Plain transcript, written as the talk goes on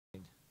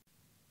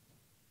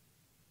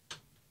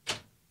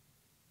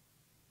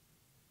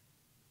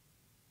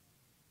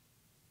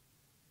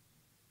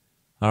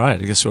All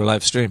right, I guess we're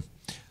live stream.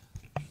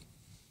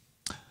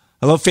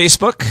 Hello,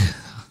 Facebook.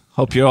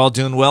 Hope you're all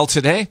doing well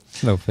today.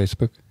 Hello,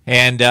 Facebook.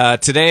 And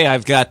today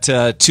I've got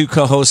two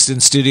co-hosts in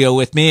studio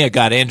with me. I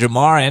got Andrew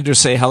Marr. Andrew,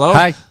 say hello.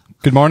 Hi.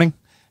 Good morning.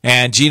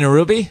 And Gina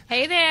Ruby.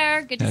 Hey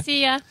there. Good to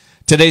see you.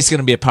 Today's going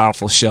to be a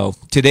powerful show.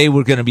 Today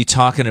we're going to be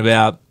talking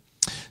about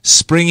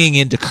springing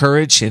into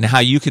courage and how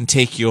you can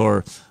take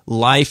your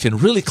life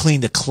and really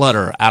clean the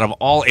clutter out of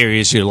all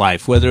areas of your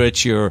life, whether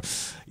it's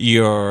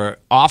your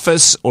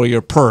office or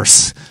your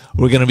purse.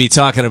 We're going to be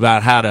talking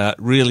about how to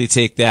really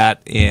take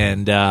that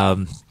and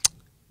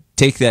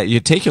take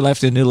your life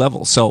to a new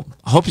level. So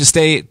I hope you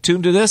stay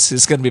tuned to this.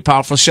 It's going to be a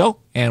powerful show,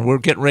 and we're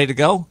getting ready to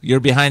go. You're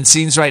behind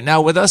scenes right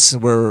now with us,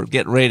 and we're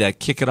getting ready to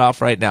kick it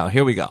off right now.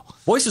 Here we go.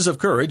 Voices of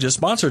Courage is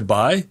sponsored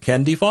by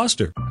Ken D.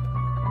 Foster.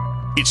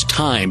 It's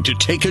time to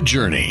take a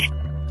journey,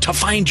 to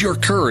find your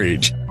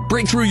courage,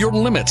 break through your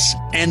limits,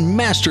 and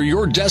master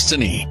your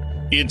destiny.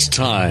 It's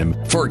time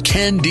for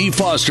Ken D.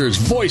 Foster's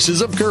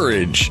Voices of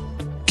Courage.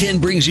 Ken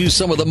brings you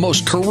some of the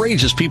most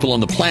courageous people on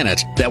the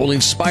planet that will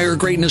inspire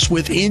greatness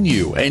within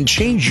you and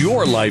change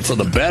your life for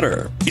the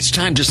better. It's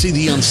time to see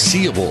the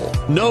unseeable,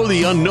 know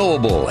the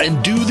unknowable,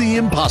 and do the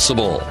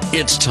impossible.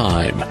 It's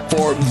time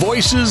for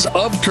Voices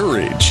of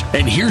Courage.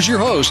 And here's your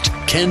host,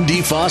 Ken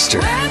D.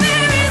 Foster.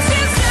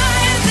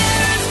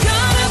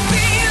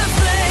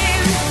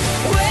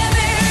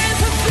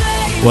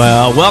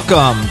 Well,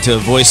 welcome to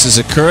Voices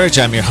of Courage.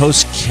 I'm your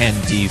host, Ken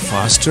D.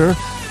 Foster.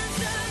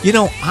 You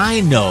know,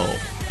 I know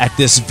at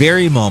this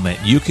very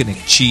moment you can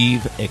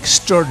achieve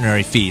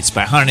extraordinary feats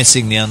by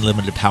harnessing the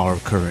unlimited power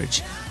of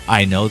courage.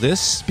 I know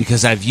this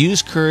because I've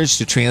used courage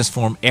to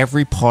transform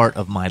every part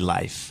of my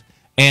life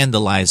and the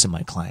lives of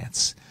my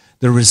clients.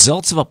 The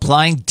results of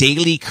applying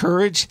daily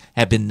courage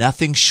have been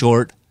nothing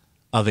short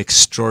of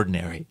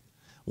extraordinary.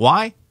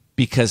 Why?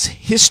 Because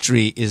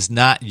history is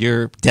not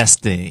your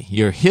destiny.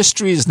 Your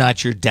history is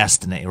not your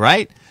destiny,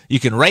 right? You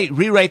can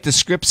rewrite the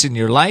scripts in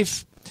your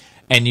life,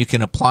 and you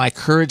can apply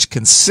courage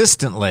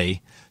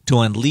consistently to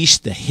unleash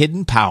the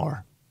hidden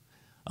power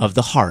of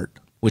the heart,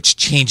 which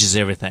changes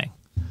everything.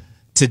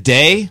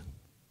 Today,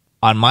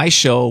 on my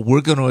show, we're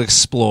going to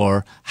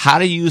explore how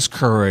to use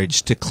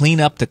courage to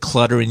clean up the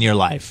clutter in your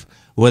life,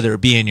 whether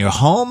it be in your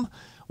home,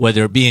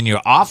 whether it be in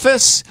your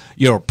office,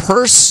 your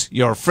purse,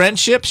 your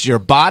friendships, your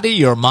body,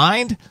 your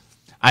mind.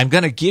 I'm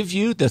going to give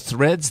you the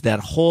threads that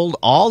hold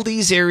all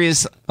these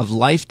areas of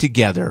life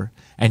together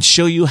and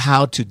show you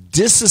how to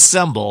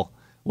disassemble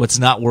what's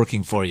not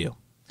working for you.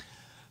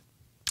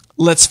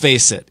 Let's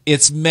face it,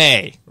 it's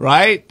May,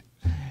 right?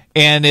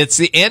 And it's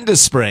the end of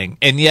spring.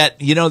 And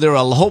yet, you know, there are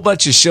a whole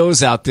bunch of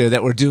shows out there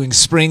that were doing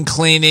spring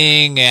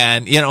cleaning.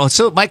 And, you know,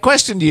 so my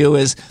question to you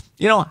is,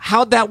 you know,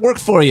 how'd that work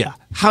for you?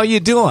 How you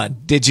doing?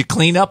 Did you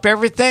clean up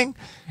everything?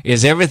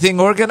 Is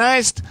everything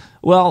organized?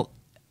 Well,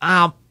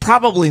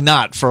 probably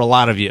not for a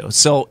lot of you.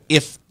 So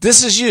if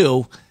this is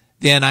you,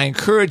 then I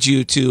encourage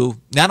you to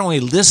not only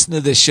listen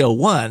to this show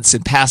once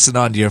and pass it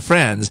on to your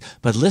friends,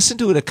 but listen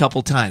to it a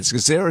couple times,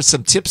 because there are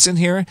some tips in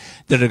here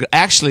that are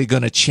actually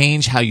going to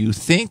change how you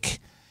think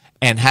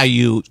and how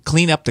you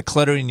clean up the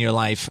clutter in your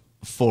life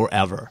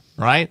forever,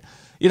 right?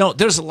 You know,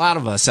 there's a lot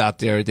of us out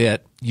there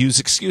that use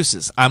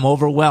excuses. I'm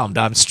overwhelmed.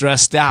 I'm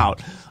stressed out.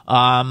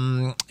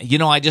 You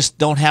know, I just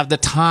don't have the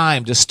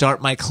time to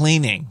start my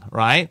cleaning,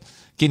 right?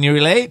 Can you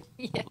relate?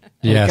 Yeah.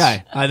 Yes.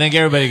 Okay. I think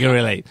everybody can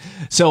relate.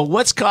 So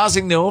what's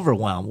causing the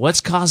overwhelm? What's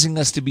causing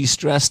us to be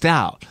stressed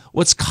out?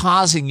 What's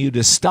causing you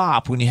to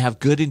stop when you have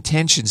good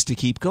intentions to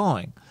keep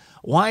going?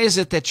 Why is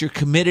it that you're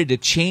committed to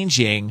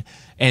changing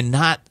and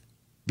not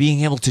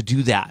being able to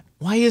do that?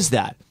 Why is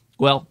that?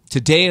 Well,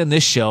 today on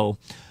this show,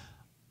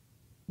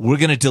 we're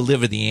going to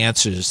deliver the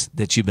answers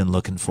that you've been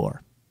looking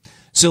for.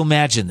 So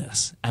imagine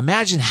this.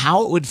 Imagine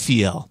how it would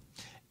feel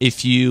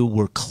if you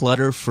were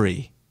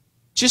clutter-free.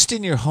 Just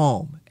in your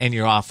home and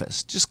your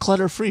office, just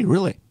clutter-free,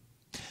 really.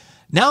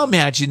 Now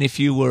imagine if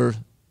you were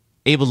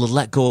able to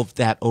let go of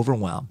that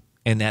overwhelm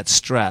and that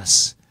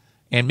stress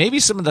and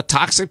maybe some of the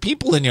toxic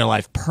people in your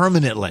life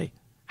permanently.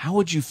 How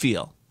would you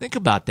feel? Think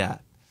about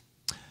that.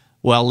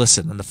 Well,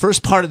 listen, in the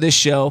first part of this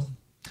show,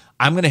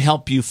 I'm going to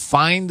help you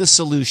find the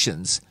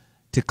solutions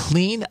to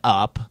clean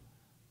up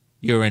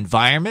your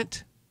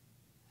environment,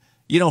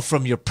 you know,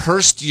 from your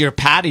purse to your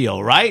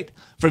patio, right?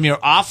 From your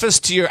office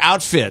to your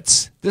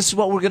outfits. This is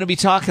what we're going to be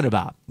talking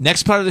about.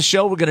 Next part of the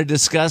show, we're going to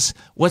discuss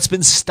what's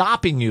been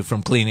stopping you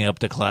from cleaning up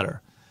the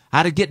clutter,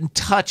 how to get in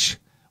touch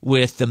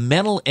with the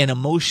mental and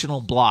emotional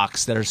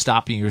blocks that are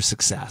stopping your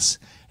success.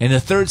 In the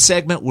third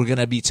segment, we're going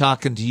to be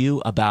talking to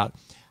you about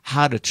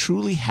how to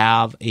truly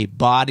have a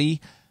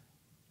body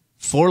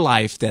for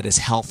life that is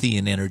healthy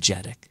and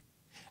energetic.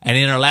 And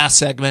in our last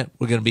segment,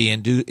 we're going to be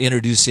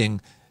introducing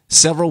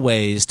several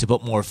ways to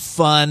put more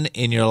fun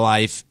in your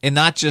life, and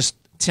not just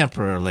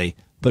temporarily,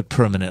 but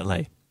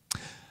permanently.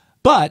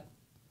 But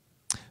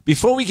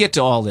before we get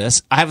to all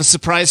this, I have a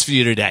surprise for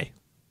you today.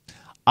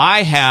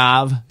 I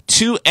have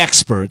two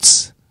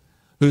experts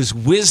whose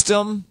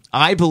wisdom,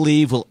 I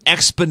believe, will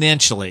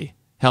exponentially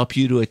help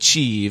you to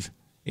achieve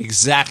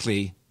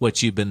exactly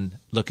what you've been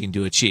looking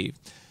to achieve.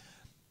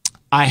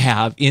 I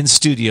have in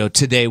studio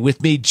today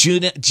with me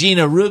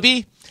Gina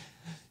Ruby.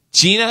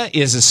 Gina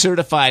is a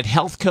certified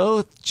health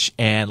coach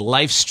and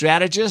life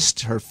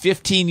strategist. Her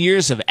 15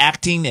 years of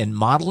acting and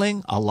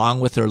modeling,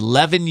 along with her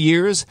 11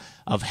 years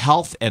of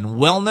health and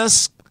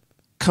wellness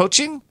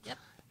coaching,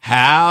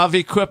 have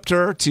equipped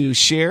her to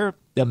share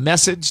the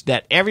message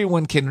that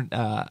everyone can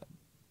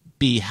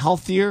be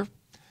healthier,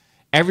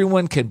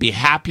 everyone can be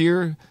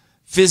happier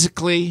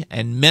physically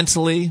and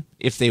mentally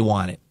if they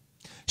want it.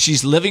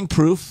 She's living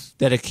proof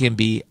that it can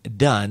be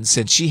done,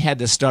 since she had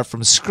to start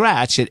from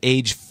scratch at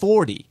age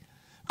 40.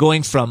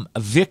 Going from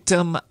a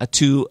victim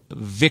to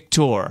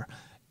victor.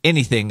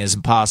 Anything is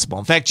impossible.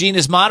 In fact,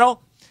 Gina's motto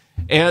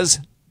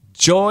is,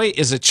 joy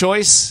is a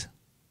choice,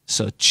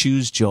 so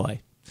choose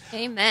joy.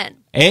 Amen.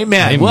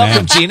 Amen.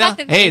 Welcome, Gina.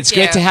 Hey, it's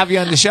great to have you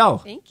on the show.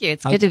 Thank you.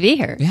 It's good to be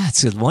here. Yeah,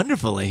 it's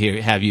wonderful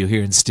to have you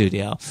here in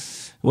studio.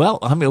 Well,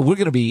 I mean, we're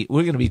gonna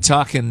be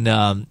talking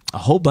a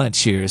whole bunch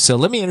here. So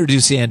let me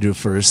introduce Andrew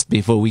first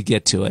before we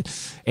get to it.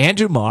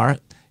 Andrew Marr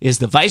is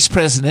the Vice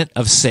President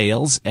of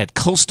Sales at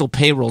Coastal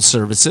Payroll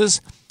Services.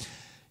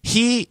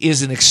 He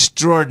is an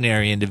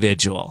extraordinary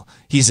individual.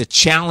 He's a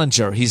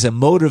challenger. He's a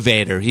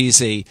motivator.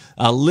 He's a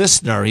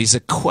listener. He's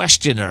a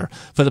questioner.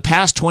 For the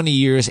past 20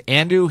 years,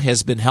 Andrew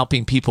has been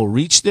helping people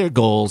reach their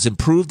goals,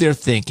 improve their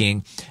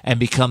thinking, and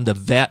become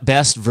the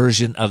best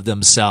version of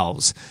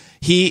themselves.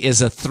 He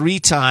is a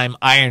 3-time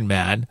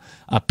Ironman,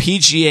 a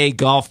PGA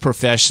golf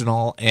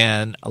professional,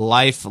 and a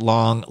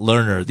lifelong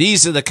learner.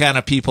 These are the kind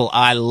of people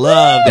I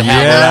love to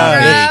have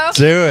around me. Let's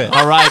do it.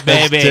 All right,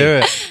 baby. Let's do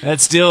it.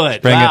 Let's do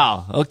it. Bring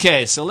wow.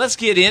 Okay, so let's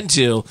get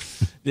into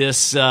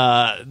this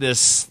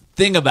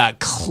thing about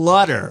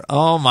clutter.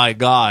 Oh my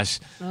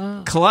gosh.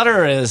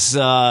 Clutter is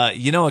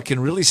it can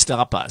really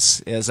stop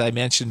us. As I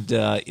mentioned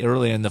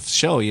earlier in the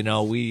show,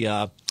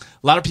 a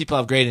lot of people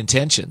have great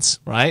intentions,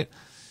 right?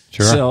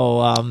 Sure.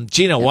 So,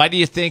 Gina, why do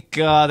you think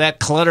that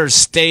clutter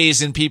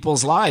stays in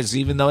people's lives,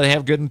 even though they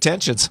have good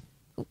intentions?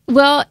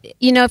 Well,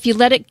 if you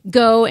let it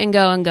go and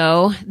go and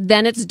go,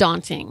 then it's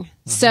daunting.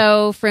 Mm-hmm.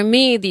 So for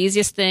me, the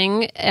easiest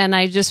thing, and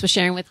I just was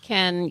sharing with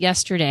Ken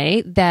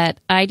yesterday, that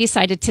I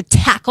decided to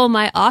tackle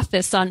my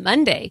office on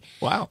Monday.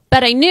 Wow.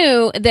 But I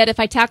knew that if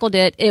I tackled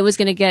it, it was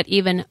going to get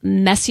even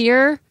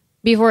messier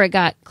before it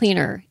got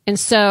cleaner. And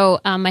so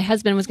my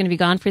husband was going to be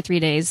gone for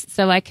 3 days,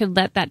 so I could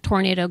let that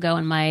tornado go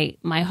in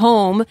my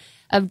home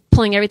of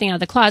pulling everything out of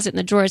the closet and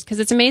the drawers, because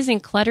it's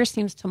amazing. Clutter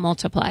seems to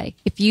multiply.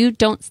 If you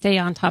don't stay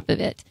on top of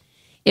it,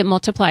 it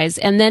multiplies,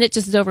 and then it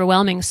just is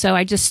overwhelming. So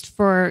I just,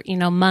 for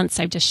months,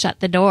 I've just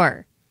shut the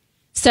door.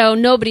 So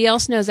nobody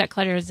else knows that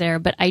clutter is there,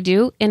 but I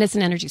do, and it's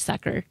an energy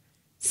sucker.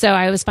 So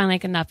I was finally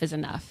like, enough is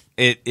enough.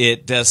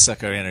 It does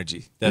suck our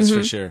energy, that's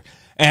for sure.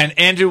 And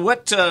Andrew,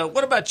 what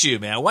about you,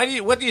 man? What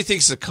do you think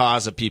is the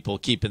cause of people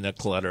keeping the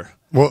clutter?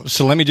 Well,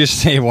 so let me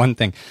just say one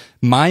thing.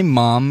 My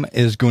mom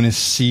is going to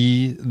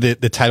see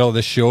the title of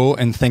the show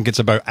and think it's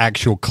about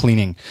actual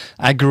cleaning.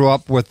 I grew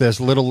up with this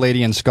little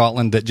lady in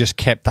Scotland that just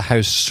kept the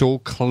house so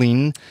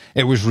clean.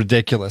 It was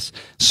ridiculous.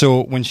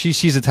 So when she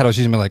sees the title,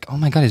 she's going to be like, oh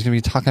my God, he's going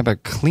to be talking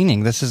about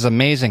cleaning. This is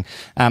amazing.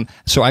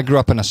 So I grew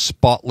up in a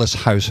spotless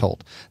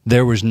household.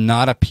 There was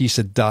not a piece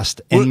of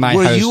dust in my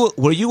house.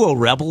 Were you a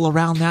rebel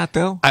around that,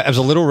 though? I was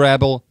a little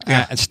rebel,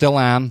 and still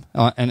am,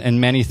 in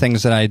many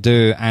things that I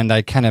do. And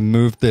I kind of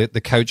moved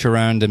the couch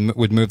around and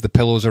would move the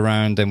pillows around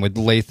and would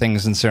lay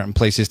things in certain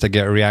places to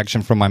get a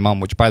reaction from my mom,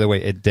 which, by the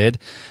way, it did.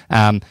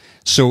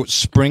 So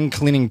spring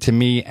cleaning to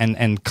me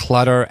and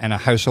clutter and a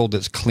household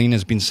that's clean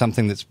has been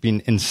something that's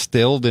been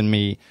instilled in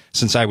me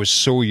since I was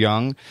so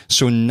young.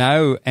 So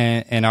now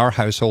in our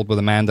household with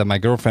Amanda, my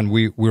girlfriend,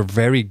 we're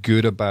very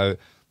good about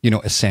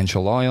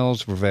essential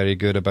oils. We're very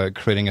good about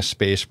creating a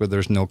space where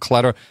there's no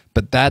clutter.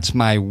 But that's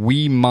my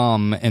wee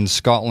mom in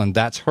Scotland.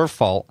 That's her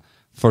fault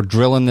for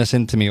drilling this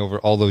into me over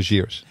all those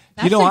years.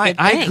 That's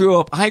I grew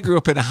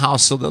up in a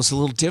house that was a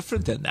little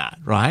different than that,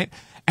 right?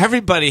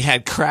 Everybody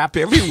had crap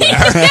everywhere.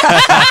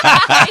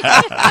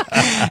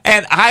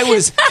 and I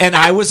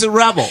was a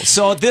rebel.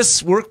 So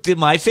this worked in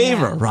my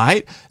favor,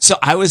 right? So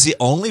I was the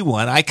only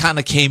one. I kind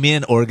of came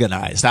in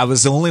organized. I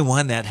was the only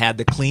one that had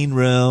the clean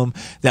room,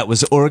 that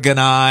was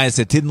organized,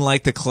 that didn't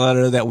like the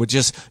clutter, that would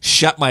just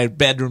shut my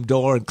bedroom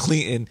door and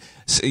clean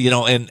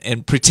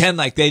and pretend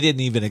like they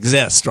didn't even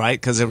exist, right?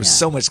 Because there was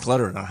so much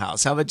clutter in our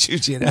house. How about you,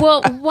 Gina?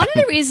 Well, one of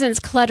the reasons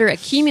clutter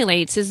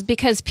accumulates is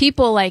because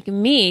people like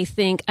me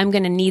think I'm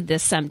going to need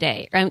this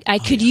someday, or I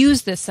could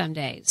use this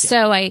someday. Yeah.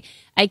 So I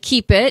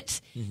keep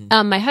it.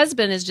 Mm-hmm. My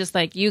husband is just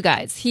like you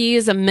guys. He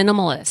is a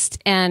minimalist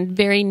and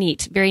very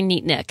neat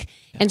Nick.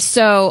 Yeah. And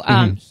so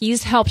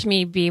he's helped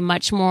me be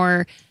much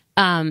more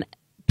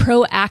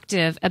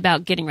proactive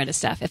about getting rid of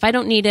stuff. If I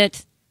don't need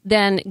it,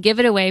 then give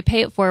it away,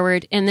 pay it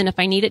forward, and then if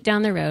I need it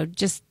down the road,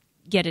 just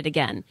get it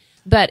again.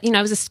 But,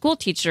 I was a school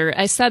teacher.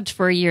 I subbed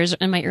for years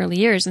in my early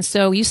years, and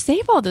so you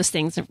save all those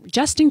things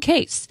just in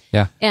case.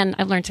 Yeah. And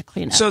I've learned to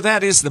clean up. So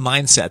that is the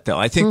mindset, though.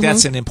 I think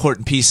that's an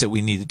important piece that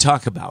we need to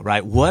talk about,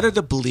 right? What are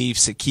the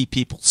beliefs that keep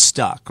people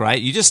stuck, right?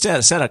 You just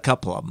said a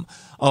couple of them.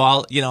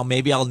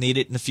 maybe I'll need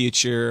it in the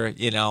future.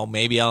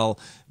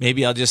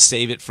 Maybe I'll just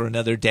save it for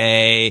another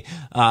day.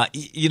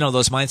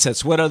 Those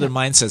mindsets. What other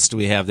mindsets do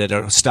we have that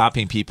are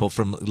stopping people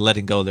from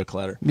letting go of their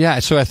clutter? Yeah,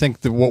 so I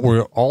think that what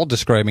we're all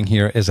describing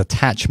here is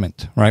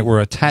attachment, right?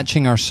 We're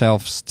attaching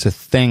ourselves to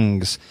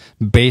things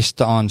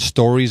based on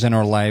stories in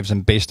our lives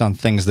and based on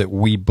things that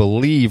we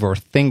believe or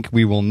think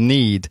we will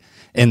need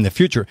in the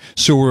future.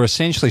 So we're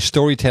essentially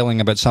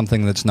storytelling about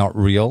something that's not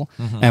real,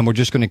 and we're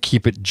just going to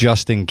keep it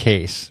just in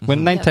case.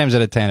 When 9 times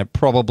out of 10, it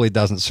probably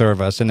doesn't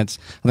serve us, and I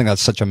think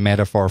that's such a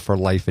metaphor for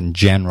life in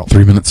general.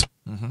 3 minutes.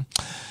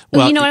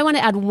 Well, I want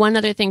to add one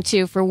other thing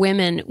too for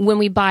women. When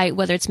we buy,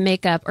 whether it's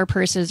makeup or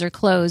purses or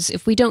clothes,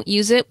 if we don't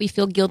use it, we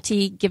feel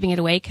guilty giving it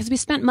away because we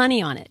spent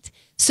money on it.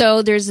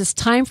 So there's this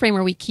time frame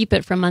where we keep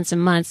it for months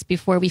and months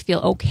before we feel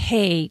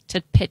okay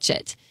to pitch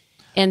it.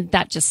 And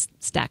that just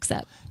stacks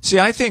up. See,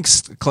 I think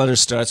clutter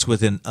starts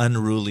with an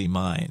unruly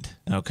mind,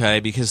 okay?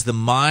 Because the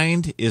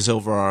mind is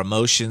over our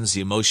emotions,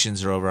 the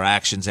emotions are over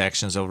actions,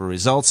 actions over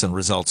results, and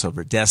results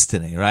over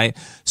destiny, right?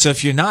 So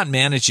if you're not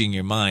managing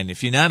your mind,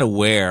 if you're not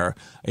aware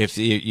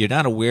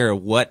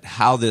of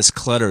how this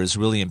clutter is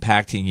really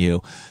impacting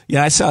you.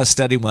 I saw a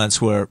study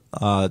once where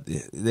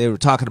they were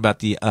talking about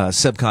the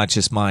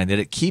subconscious mind, that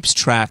it keeps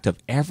track of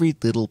every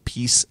little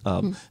piece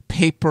of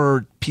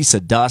paper, piece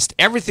of dust,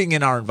 everything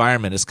in our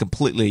environment is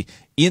completely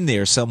in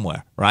there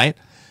somewhere, right?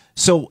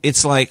 So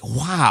it's like,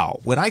 wow,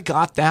 when I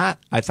got that,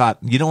 I thought,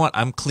 you know what?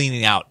 I'm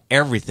cleaning out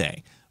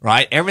everything,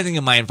 right? Everything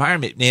in my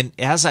environment. And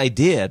as I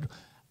did,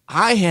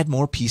 I had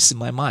more peace in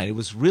my mind. It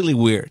was really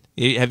weird.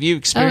 Have you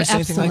experienced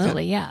anything like that?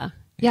 Absolutely, yeah.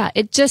 Yeah,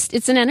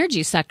 it's an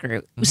energy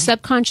sucker,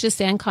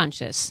 subconscious and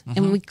conscious.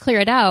 And when we clear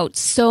it out,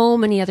 so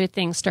many other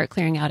things start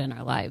clearing out in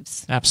our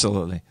lives.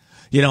 Absolutely.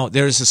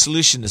 There's a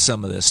solution to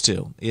some of this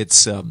too.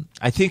 It's,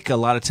 I think a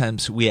lot of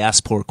times we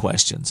ask poor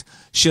questions.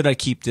 Should I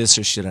keep this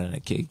or should I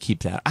not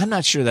keep that? I'm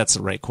not sure that's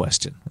the right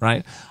question,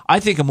 right?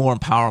 I think a more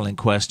empowering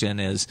question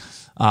is,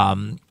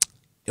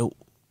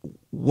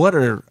 what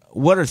are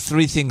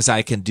 3 things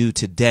I can do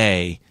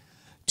today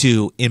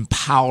to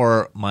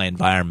empower my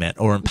environment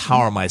or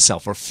empower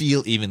myself or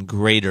feel even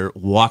greater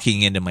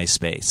walking into my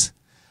space?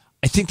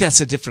 I think that's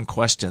a different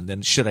question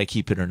than should I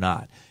keep it or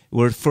not.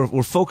 We're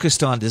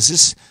focused on,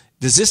 does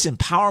this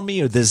empower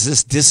me or does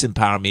this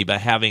disempower me by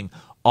having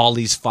all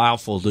these file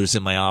folders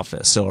in my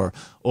office or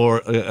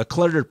a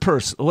cluttered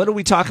purse? What do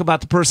we talk about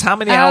the purse? How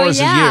many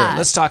hours a year?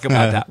 Let's talk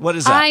about that. What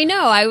is that? I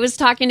know. I was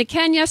talking to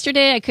Ken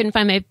yesterday. I couldn't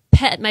find my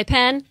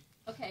pen.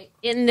 Okay,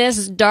 in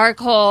this dark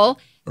hole.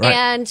 Right.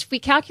 And we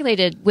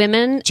calculated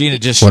women. Gina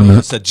just showed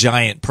us a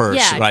giant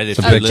purse, right? It's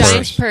a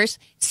giant purse.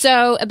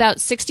 So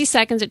about 60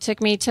 seconds it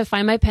took me to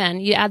find my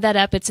pen. You add that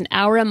up, it's an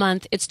hour a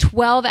month. It's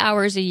 12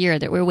 hours a year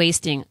that we're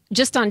wasting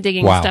just on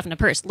digging stuff in a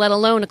purse, let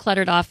alone a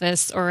cluttered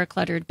office or a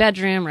cluttered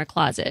bedroom or a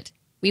closet.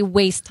 We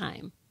waste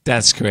time.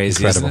 That's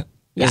crazy, isn't it?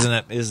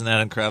 Yeah. Isn't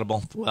that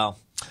incredible? Well,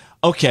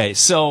 okay,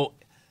 so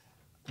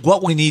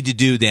what we need to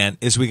do then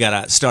is we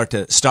got to start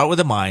with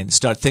the mind,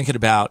 start thinking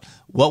about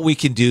what we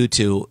can do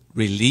to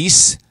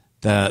release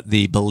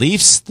the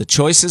beliefs, the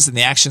choices, and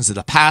the actions of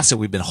the past that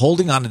we've been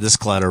holding on to this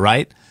clutter,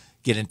 right?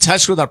 Get in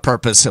touch with our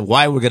purpose and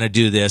why we're going to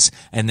do this,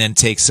 and then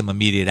take some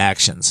immediate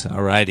actions.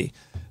 All righty.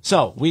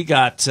 So we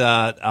got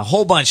a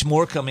whole bunch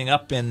more coming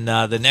up in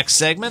the next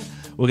segment.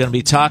 We're going to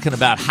be talking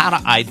about how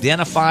to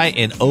identify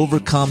and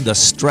overcome the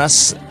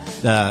stress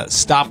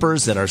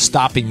stoppers that are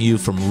stopping you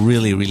from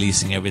really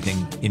releasing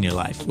everything in your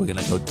life. We're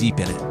going to go deep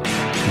in it.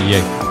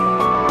 Yeah.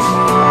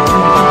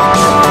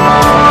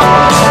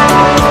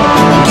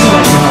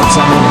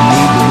 Someone in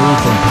need to move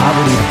from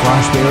poverty to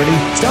prosperity?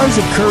 Stars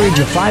of Courage,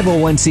 a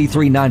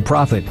 501c3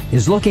 nonprofit,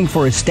 is looking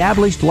for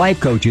established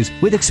life coaches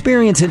with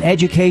experience in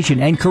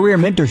education and career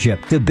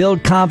mentorship to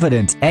build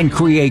confidence and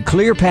create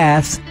clear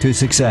paths to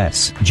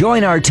success.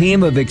 Join our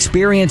team of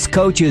experienced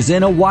coaches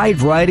in a wide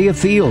variety of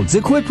fields,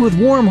 equipped with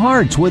warm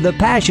hearts with a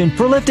passion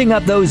for lifting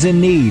up those in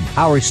need.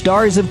 Our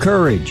Stars of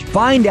Courage.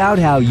 Find out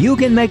how you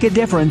can make a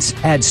difference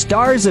at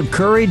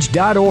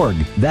starsofcourage.org.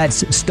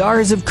 That's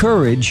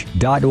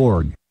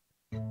starsofcourage.org.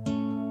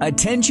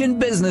 Attention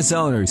business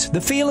owners. The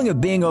feeling of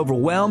being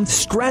overwhelmed,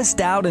 stressed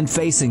out, and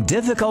facing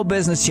difficult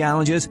business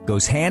challenges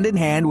goes hand in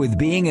hand with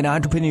being an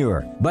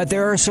entrepreneur. But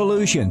there are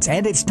solutions,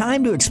 and it's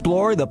time to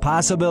explore the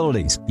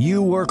possibilities.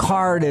 You work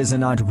hard as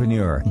an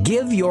entrepreneur.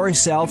 Give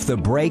yourself the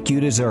break you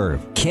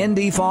deserve. Ken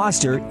D.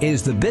 Foster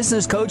is the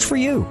business coach for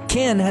you.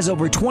 Ken has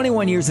over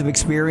 21 years of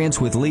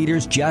experience with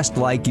leaders just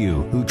like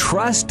you, who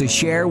trust to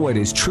share what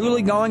is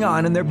truly going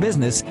on in their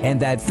business and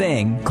that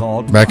thing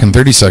called... Back in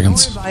 30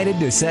 seconds. You're invited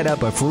to set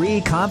up a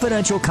free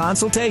confidential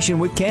consultation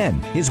with Ken.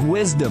 His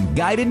wisdom,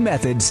 guided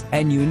methods,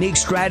 and unique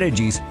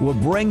strategies will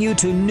bring you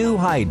to new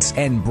heights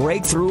and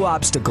break through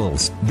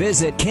obstacles.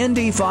 Visit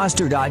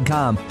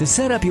kendfoster.com to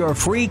set up your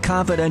free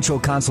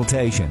confidential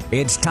consultation.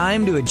 It's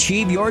time to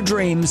achieve your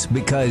dreams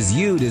because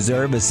you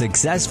deserve a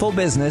successful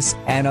business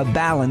and a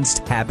balanced,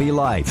 happy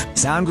life.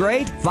 Sound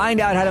great? Find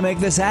out how to make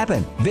this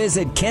happen.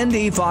 Visit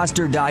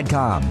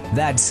kendfoster.com.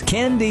 That's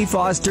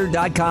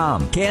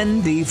kendfoster.com.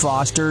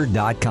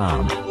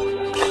 kendfoster.com.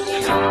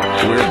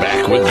 We're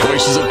back with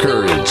Voices of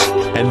Courage.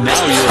 And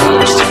now your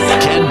host,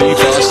 Ken D.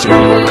 Foster.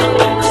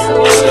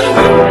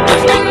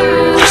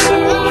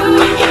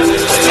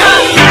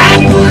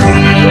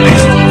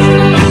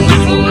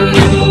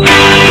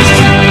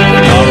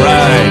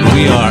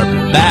 We are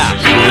back.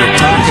 We're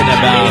talking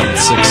about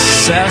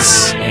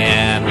success,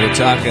 and we're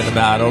talking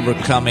about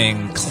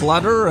overcoming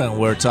clutter, and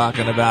we're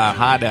talking about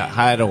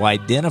how to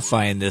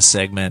identify in this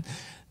segment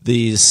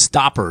these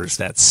stoppers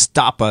that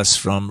stop us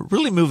from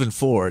really moving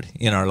forward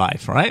in our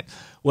life, right?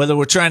 Whether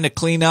we're trying to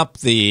clean up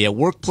the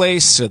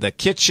workplace or the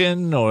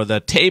kitchen or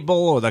the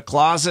table or the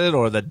closet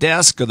or the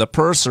desk or the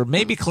purse, or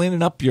maybe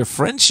cleaning up your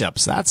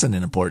friendships. That's an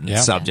important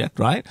subject,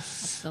 right?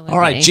 Absolutely. All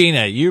right,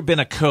 Gina, you've been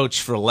a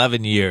coach for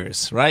 11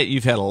 years, right?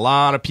 You've had a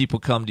lot of people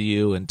come to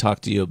you and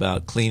talk to you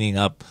about cleaning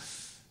up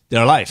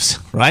their lives,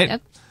 right?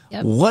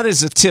 Yep. What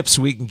is the tips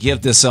we can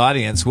give this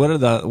audience? What are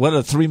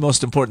the three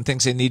most important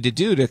things they need to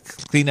do to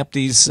clean up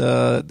these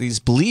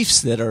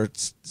beliefs that are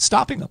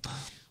stopping them?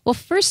 Well,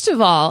 first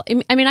of all,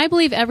 I mean, I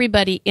believe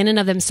everybody in and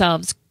of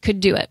themselves could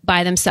do it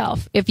by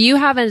themselves. If you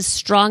have a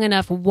strong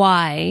enough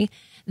why,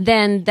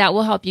 then that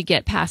will help you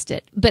get past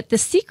it. But the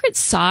secret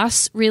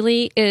sauce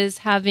really is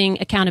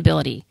having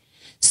accountability.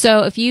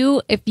 So if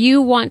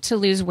you want to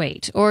lose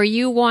weight, or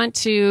you want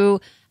to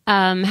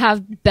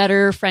have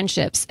better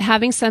friendships,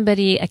 having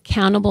somebody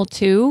accountable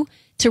to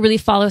really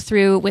follow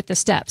through with the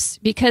steps,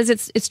 because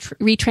it's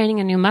retraining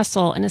a new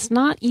muscle, and it's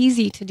not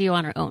easy to do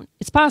on our own.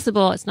 It's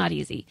possible, it's not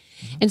easy.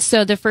 And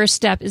so the first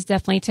step is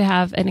definitely to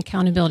have an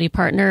accountability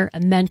partner,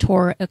 a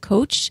mentor, a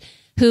coach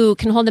who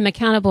can hold them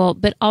accountable,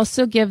 but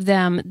also give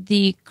them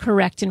the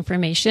correct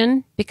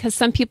information, because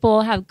some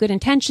people have good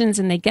intentions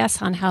and they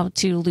guess on how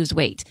to lose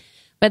weight,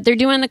 but they're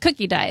doing the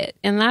cookie diet,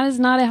 and that is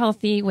not a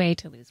healthy way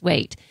to lose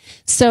weight.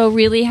 So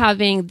really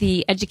having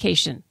the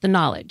education, the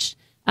knowledge.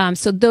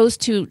 So those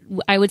two,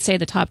 I would say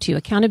the top two,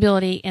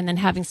 accountability, and then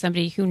having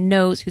somebody who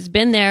knows, who's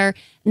been there,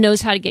 knows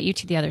how to get you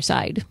to the other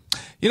side.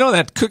 You know,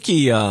 that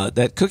cookie diet.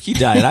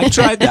 I've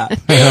tried that.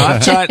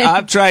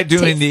 I've tried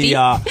doing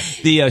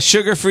the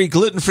sugar-free,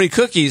 gluten-free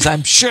cookies.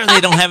 I'm sure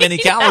they don't have any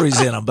calories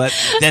in them, but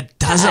that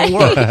doesn't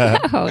work.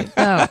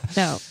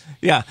 No.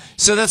 Yeah,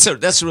 so that's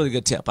a really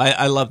good tip.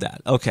 I love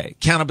that. Okay,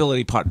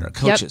 accountability partner,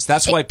 coaches.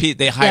 That's why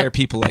they hire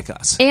people like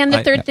us. And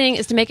the third thing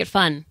is to make it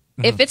fun.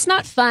 If it's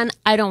not fun,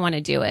 I don't want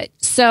to do it.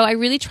 So I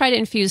really try to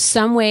infuse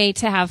some way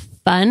to have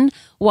fun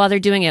while they're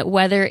doing it,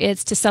 whether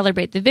it's to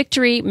celebrate the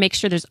victory, make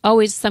sure there's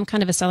always some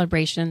kind of a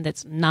celebration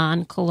that's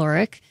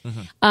non-caloric,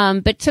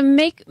 but to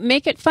make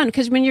it fun.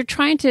 Because when you're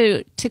trying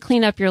to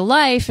clean up your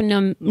life,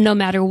 and no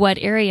matter what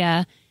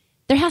area,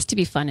 there has to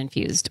be fun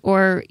infused,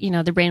 or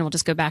the brain will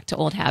just go back to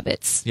old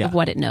habits of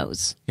what it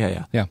knows.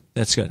 Yeah.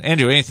 That's good.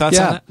 Andrew, any thoughts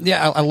on that?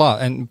 Yeah, a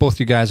lot. And both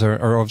you guys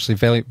are obviously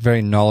very,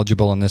 very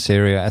knowledgeable in this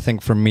area. I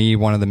think for me,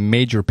 one of the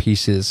major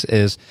pieces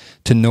is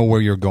to know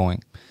where you're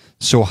going.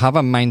 So have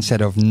a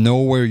mindset of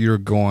know where you're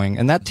going.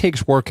 And that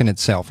takes work in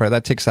itself, right?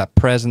 That takes that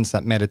presence,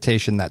 that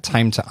meditation, that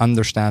time to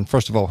understand,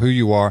 first of all, who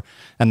you are.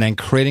 And then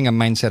creating a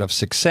mindset of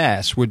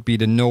success would be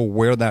to know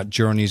where that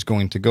journey is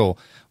going to go,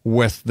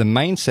 with the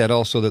mindset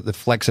also that the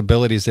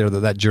flexibility is there,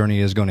 that journey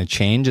is going to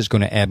change, it's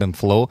going to ebb and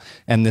flow,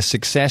 and the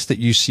success that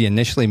you see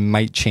initially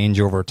might change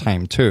over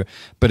time too.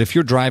 But if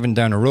you're driving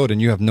down a road and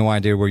you have no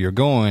idea where you're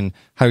going,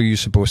 how are you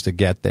supposed to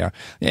get there?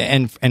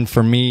 And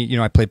for me,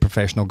 I played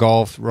professional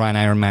golf, ran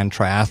Ironman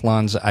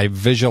triathlons. I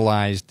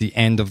visualized the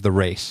end of the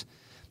race.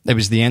 It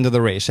was the end of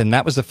the race, and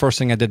that was the first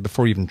thing I did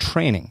before even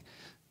training.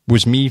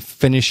 Was me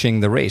finishing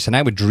the race. And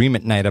I would dream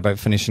at night about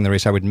finishing the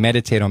race. I would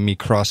meditate on me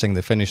crossing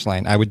the finish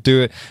line. I would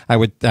do it. I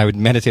would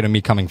meditate on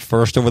me coming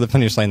first over the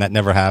finish line. That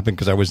never happened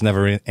because I was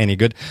never any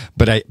good,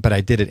 but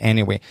I did it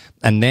anyway.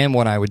 And then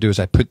what I would do is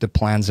I put the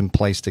plans in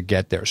place to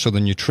get there. So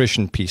the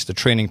nutrition piece, the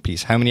training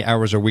piece, how many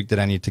hours a week did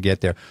I need to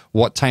get there?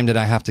 What time did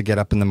I have to get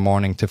up in the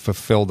morning to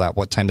fulfill that?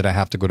 What time did I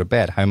have to go to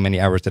bed? How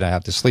many hours did I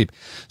have to sleep?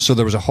 So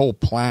there was a whole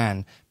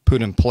plan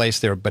put in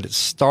place there, but it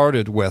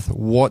started with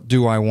what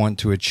do I want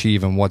to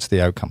achieve and what's the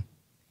outcome?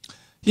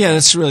 Yeah,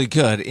 that's really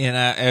good. And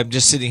I'm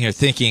just sitting here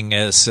thinking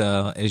as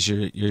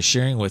you're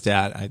sharing with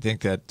that, I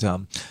think that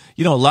a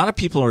lot of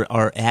people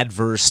are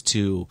adverse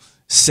to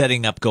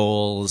setting up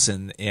goals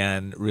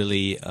and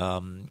really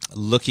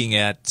looking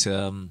at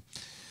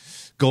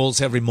goals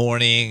every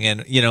morning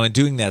and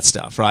doing that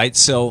stuff, right?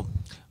 So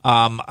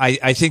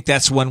I think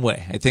that's one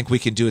way. I think we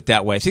can do it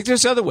that way. I think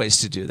there's other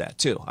ways to do that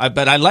too.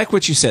 But I like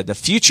what you said. The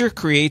future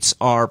creates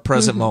our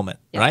present moment,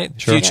 right?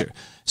 Sure. Future.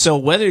 So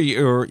whether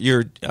you're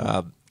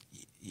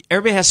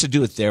everybody has to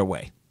do it their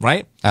way,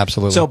 right?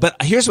 Absolutely. So, but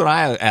here's what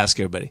I ask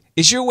everybody: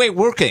 is your way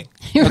working?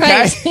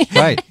 Okay,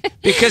 right.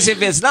 Because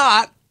if it's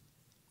not,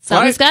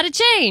 something's got to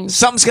change.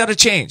 Something's got to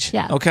change.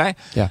 Yeah. Okay.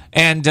 Yeah.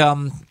 And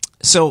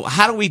so,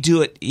 how do we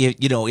do it?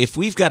 If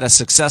we've got a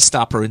success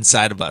stopper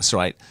inside of us,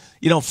 right?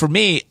 For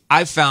me,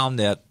 I've found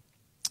that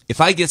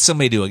if I get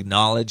somebody to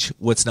acknowledge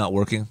what's not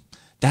working,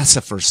 that's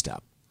the first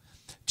step.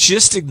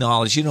 just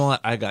acknowledge, you know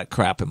what, I got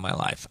crap in my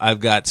life.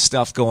 I've got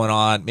stuff going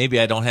on. Maybe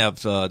I don't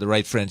have the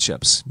right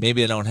friendships.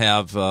 Maybe I don't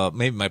have,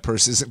 maybe my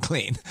purse isn't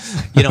clean.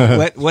 You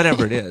know,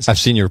 whatever it is. I've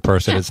seen your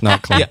purse and it's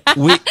not clean.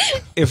 Yeah,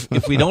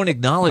 if we don't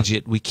acknowledge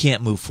it, we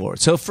can't move forward.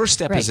 So first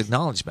step is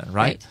acknowledgement,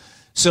 right?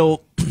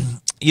 So,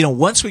 you know,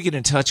 once we get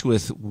in touch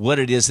with what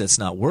it is that's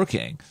not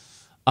working,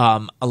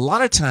 a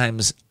lot of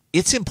times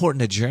it's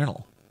important to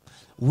journal.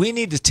 We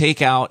need to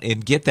take out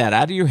and get that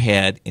out of your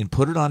head and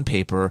put it on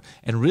paper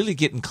and really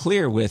getting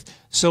clear with,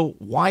 so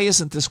why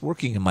isn't this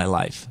working in my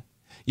life?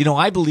 You know,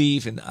 I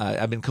believe, and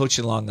I've been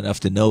coaching long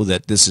enough to know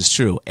that this is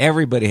true.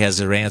 Everybody has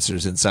their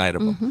answers inside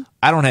of them.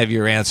 I don't have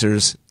your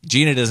answers.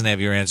 Gina doesn't have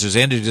your answers.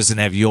 Andrew doesn't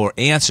have your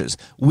answers.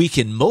 We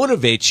can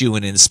motivate you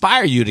and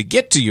inspire you to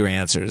get to your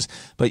answers,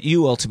 but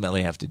you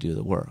ultimately have to do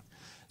the work.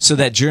 So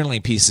that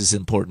journaling piece is an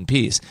important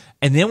piece.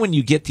 And then when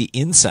you get the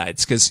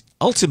insights, because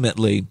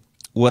ultimately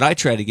what I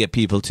try to get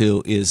people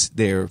to is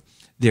their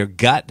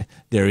gut,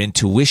 their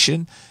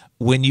intuition.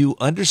 When you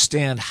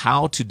understand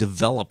how to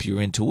develop your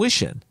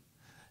intuition,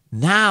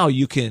 now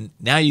you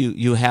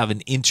have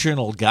an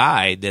internal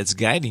guide that's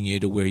guiding you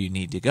to where you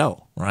need to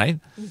go, right?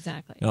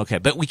 Exactly. Okay,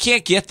 but we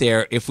can't get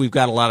there if we've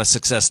got a lot of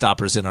success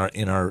stoppers in our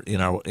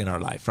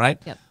life, right?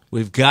 Yep.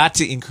 We've got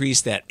to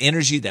increase that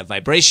energy, that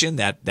vibration,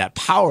 that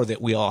power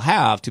that we all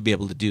have to be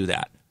able to do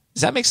that.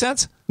 Does that make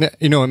sense?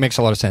 You know, it makes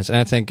a lot of sense. And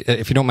I think,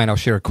 if you don't mind, I'll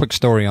share a quick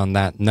story on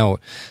that note.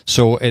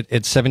 So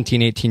at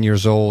 17, 18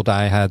 years old,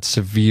 I had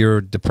severe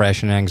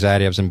depression and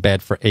anxiety. I was in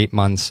bed for 8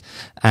 months.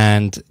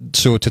 And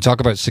so to talk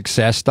about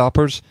success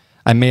stoppers,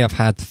 I may have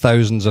had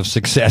thousands of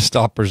success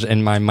stoppers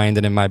in my mind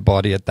and in my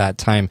body at that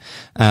time.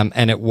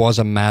 And it was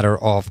a matter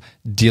of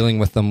dealing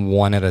with them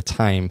one at a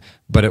time.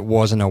 But it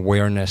was an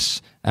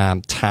awareness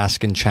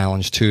task and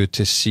challenge too,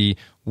 to see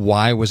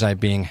why was I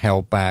being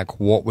held back,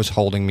 what was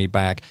holding me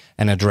back,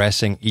 and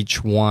addressing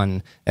each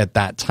one at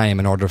that time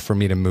in order for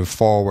me to move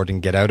forward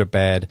and get out of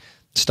bed,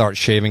 start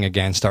shaving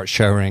again, start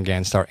showering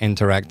again, start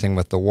interacting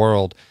with the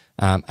world.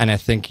 And I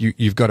think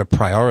you've got to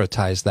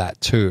prioritize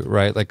that too,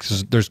 right? Like,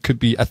 'cause there could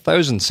be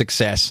 1,000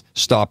 success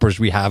stoppers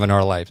we have in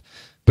our lives.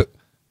 But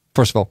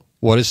first of all,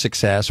 what is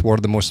success? What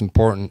are the most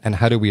important? And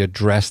how do we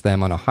address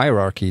them on a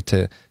hierarchy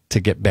to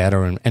get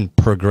better and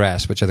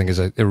progress, which I think is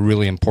a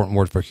really important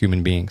word for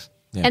human beings.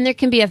 Yeah. And there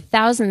can be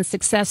 1,000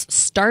 success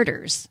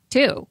starters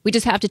too. We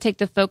just have to take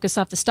the focus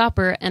off the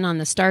stopper and on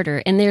the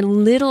starter. And they're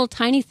little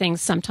tiny things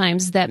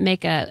sometimes that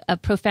make a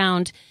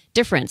profound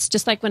difference.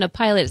 Just like when a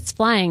pilot is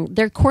flying,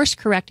 they're course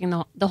correcting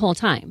the whole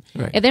time.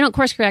 Right. If they don't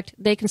course correct,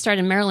 they can start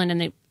in Maryland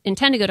and they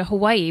intend to go to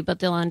Hawaii, but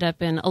they'll end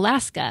up in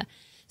Alaska.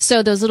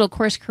 So those little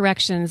course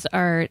corrections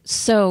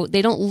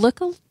they don't look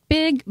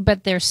big,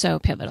 but they're so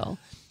pivotal.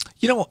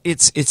 You know,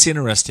 it's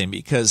interesting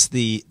because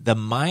the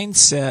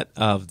mindset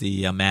of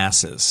the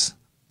masses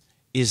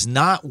is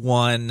not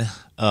one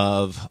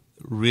of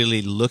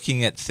really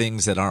looking at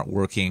things that aren't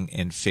working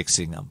and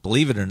fixing them.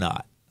 Believe it or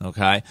not.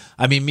 Okay.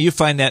 I mean, you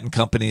find that in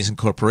companies and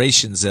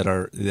corporations that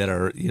are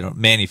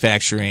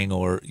manufacturing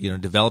or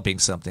developing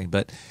something.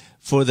 But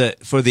for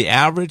the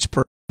average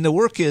person, the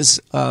work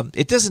is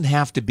it doesn't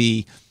have to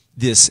be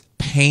this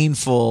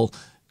painful,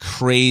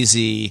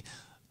 crazy,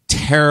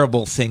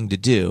 terrible thing to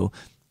do.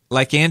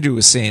 Like Andrew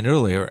was saying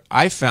earlier,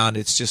 I found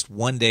it's just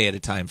one day at a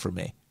time for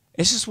me.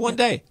 It's just one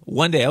day.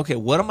 One day. Okay,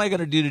 what am I going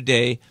to do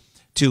today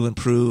to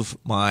improve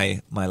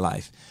my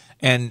life?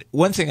 And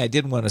one thing I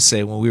did want to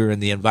say when we were in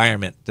the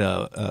environment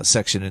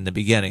section in the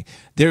beginning,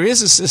 there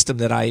is a system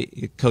that I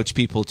coach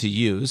people to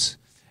use,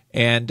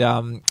 and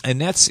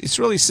it's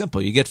really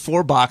simple. You get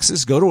 4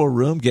 boxes. Go to a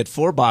room, get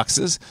 4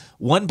 boxes.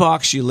 One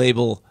box you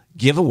label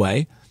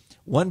giveaway.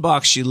 One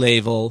box you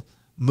label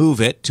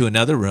move it to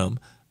another room.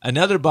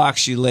 Another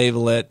box you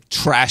label it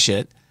trash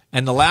it,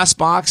 and the last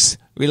box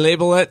we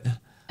label it.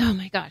 Oh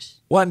my gosh!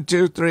 1,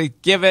 2, 3.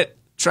 Give it,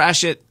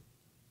 trash it.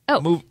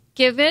 Move.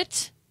 Give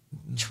it,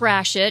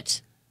 trash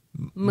it,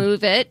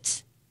 move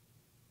it,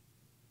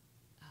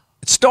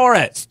 store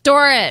it.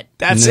 Store it.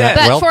 That's Yeah. it.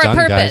 But Well for done,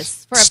 a purpose.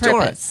 guys. For a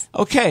Store purpose. it.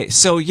 Okay,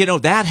 so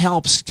that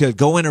helps to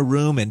go in a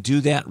room and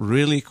do that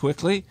really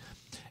quickly.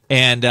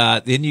 And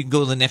then you can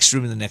go to the next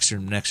room and the next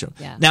room and the next room.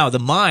 Yeah. Now, the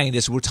mind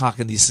is, we're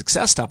talking these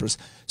success stoppers.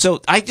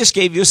 So I just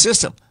gave you a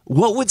system.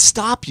 What would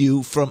stop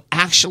you from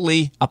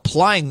actually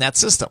applying that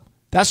system?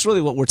 That's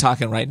really what we're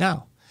talking right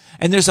now.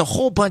 And there's a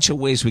whole bunch of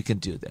ways we can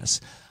do this.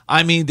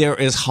 I mean, there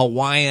is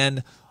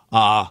Hawaiian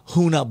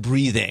huna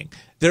breathing.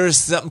 There's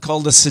something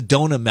called the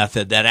Sedona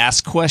method that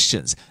asks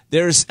questions.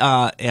 There's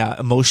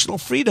emotional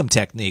freedom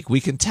technique.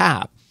 We can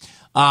tap.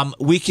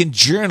 We can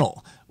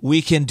journal.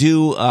 We can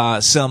do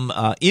some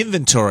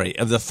inventory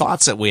of the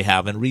thoughts that we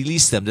have and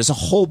release them. There's a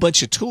whole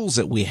bunch of tools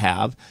that we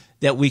have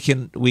that we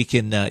can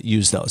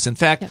use those. In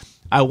fact,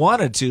 I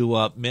wanted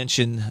to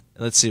mention.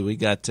 Let's see, we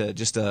got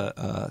just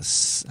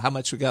how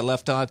much we got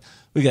left on?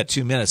 We got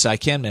 2 minutes. So I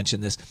can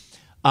mention this.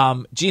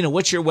 Gina,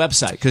 what's your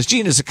website? Because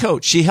Gina's a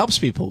coach. She helps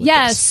people with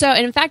Yes. this. So,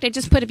 and in fact, I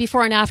just put it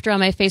before and after on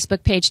my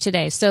Facebook page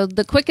today. So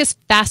the quickest,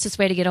 fastest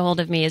way to get a hold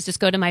of me is just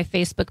go to my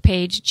Facebook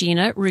page,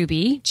 Gina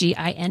Ruby,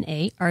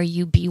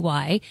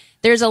 Gina-Ruby.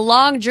 There's a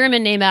long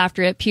German name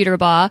after it,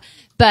 Peterbaugh.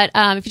 But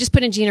if you just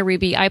put in Gina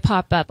Ruby, I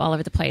pop up all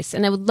over the place.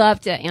 And I would love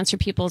to answer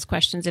people's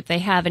questions if they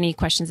have any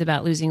questions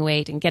about losing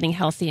weight and getting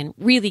healthy and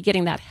really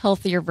getting that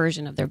healthier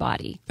version of their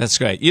body. That's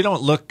great. You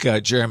don't look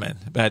German,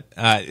 but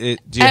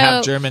do you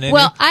have German in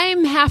Well, you?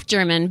 I'm half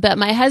German, but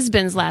my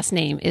husband's last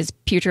name is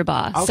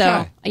Peterbaugh. Okay.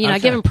 So, I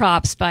give him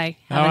props by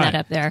having All right. that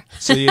up there.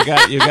 So you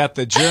got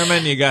the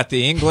German, you got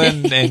the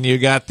England, and you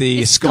got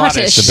the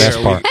Scottish. Scottish. The best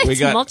here. part. We It's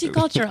got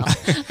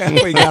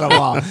multicultural. we got them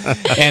all.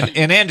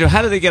 And Andrew,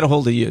 how do they get a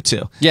hold of you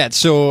too? Yeah,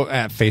 so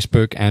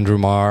Facebook, Andrew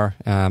Marr.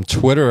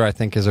 Twitter, I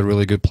think, is a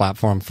really good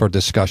platform for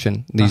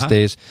discussion these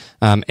days.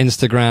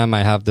 Instagram,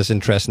 I have this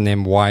interesting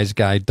name,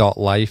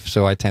 wiseguy.life,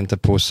 so I tend to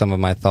post some of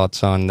my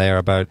thoughts on there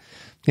about,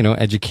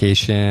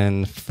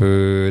 education,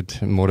 food,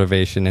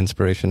 motivation,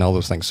 inspiration, all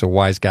those things. So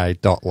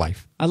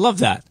wiseguy.life. I love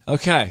that.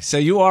 Okay, so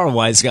you are a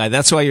wise guy.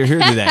 That's why you're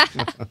here today.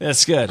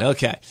 That's good.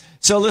 Okay.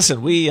 So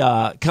listen, we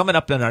coming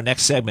up in our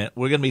next segment,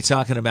 we're going to be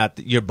talking about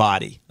your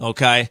body.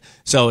 Okay,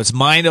 so it's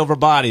mind over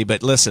body.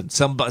 But listen,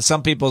 some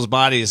people's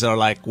bodies are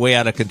like way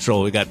out of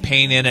control. We got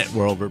pain in it.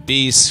 We're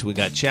obese. We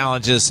got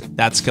challenges.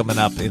 That's coming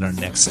up in our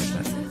next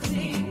segment.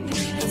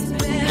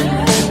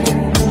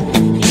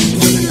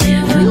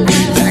 We'll be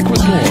back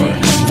with more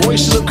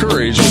Voices of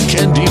Courage with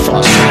Ken D.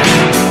 Foster.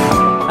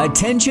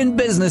 Attention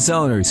business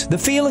owners. The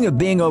feeling of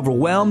being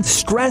overwhelmed,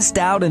 stressed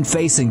out, and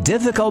facing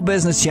difficult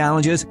business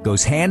challenges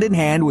goes hand in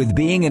hand with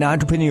being an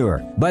entrepreneur.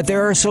 But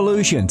there are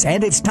solutions,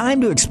 and it's time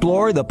to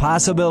explore the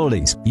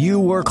possibilities. You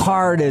work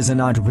hard as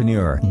an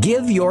entrepreneur.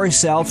 Give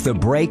yourself the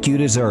break you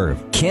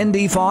deserve. Ken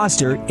D.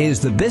 Foster is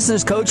the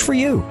business coach for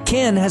you.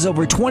 Ken has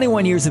over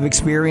 21 years of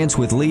experience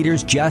with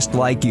leaders just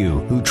like you,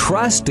 who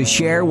trust to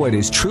share what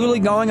is truly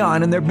going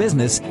on in their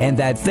business and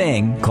that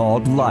thing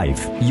called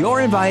life.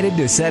 You're invited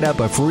to set up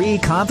a free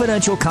confidential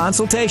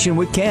consultation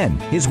with Ken.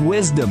 His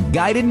wisdom,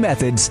 guided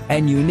methods,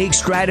 and unique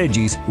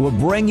strategies will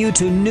bring you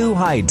to new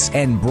heights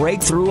and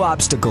break through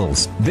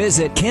obstacles.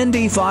 Visit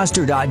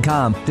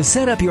kendfoster.com to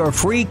set up your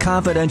free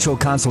confidential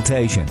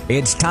consultation.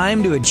 It's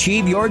time to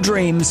achieve your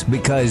dreams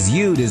because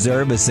you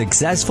deserve a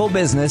successful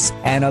business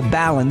and a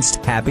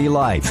balanced, happy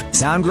life.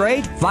 Sound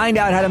great? Find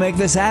out how to make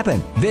this happen.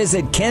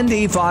 Visit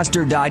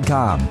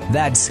kendfoster.com.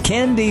 That's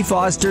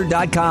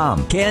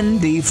kendfoster.com.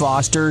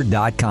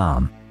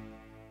 kendfoster.com.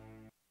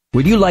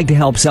 Would you like to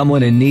help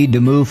someone in need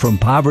to move from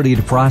poverty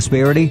to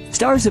prosperity?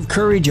 Stars of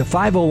Courage, a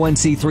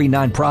 501c3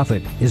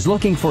 nonprofit, is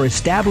looking for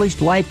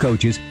established life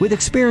coaches with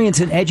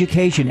experience in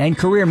education and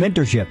career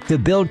mentorship to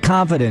build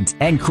confidence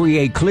and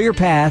create clear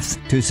paths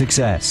to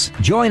success.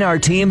 Join our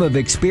team of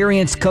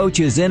experienced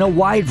coaches in a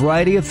wide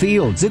variety of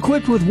fields,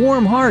 equipped with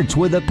warm hearts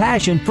with a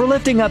passion for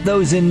lifting up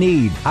those in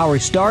need. Our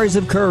Stars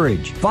of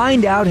Courage.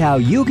 Find out how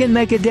you can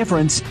make a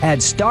difference at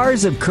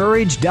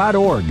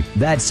starsofcourage.org.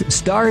 That's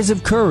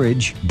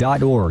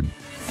starsofcourage.org. We're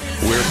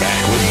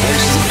back with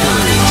Voices of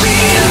Courage.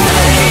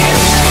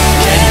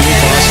 Ken D.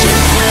 Foster.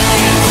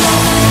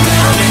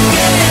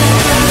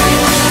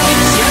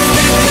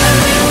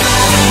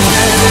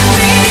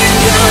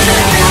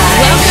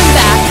 Welcome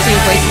back to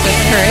Voices of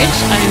Courage.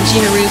 I'm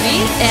Gina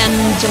Ruby, and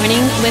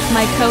joining with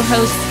my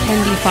co-host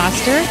Ken D.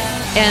 Foster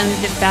and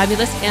the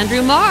fabulous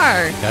Andrew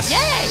Marr. Yes.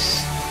 Yay!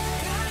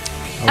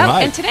 All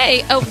right. And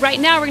today, right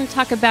now, we're going to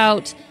talk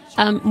about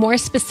more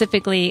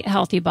specifically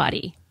healthy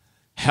body.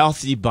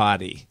 Healthy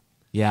body.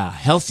 Yeah.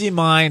 Healthy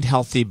mind,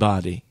 healthy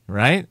body,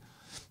 right?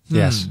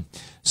 Yes.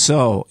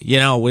 So,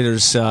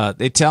 there's,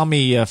 they tell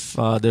me if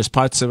there's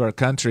parts of our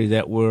country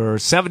that we're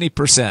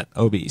 70%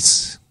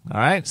 obese. All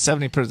right?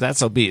 70%,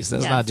 that's obese.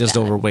 That's Yeah, not it's just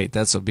bad. overweight.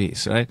 That's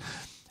obese, right?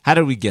 How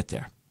do we get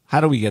there?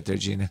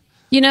 Gina?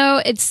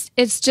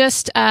 It's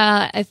just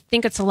I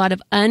think it's a lot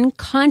of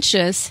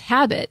unconscious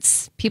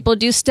habits. People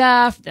do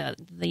stuff,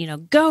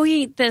 go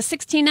eat the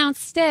 16-ounce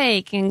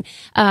steak and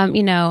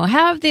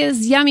have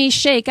this yummy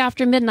shake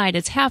after midnight.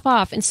 It's half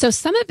off, and so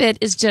some of it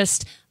is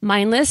just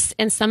mindless,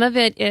 and some of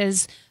it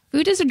is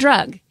food is a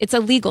drug. It's a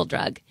legal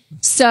drug.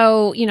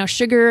 So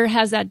sugar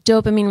has that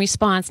dopamine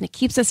response, and it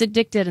keeps us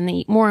addicted, and they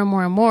eat more and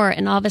more and more,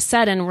 and all of a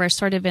sudden we're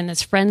sort of in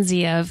this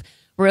frenzy of.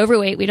 We're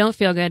overweight. We don't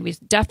feel good. We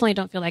definitely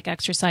don't feel like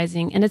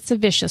exercising. And it's a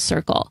vicious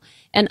circle.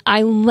 And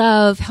I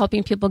love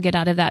helping people get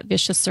out of that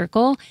vicious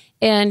circle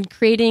and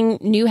creating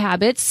new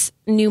habits,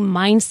 new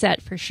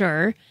mindset for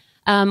sure.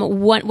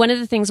 One of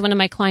the things one of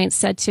my clients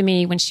said to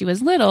me when she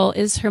was little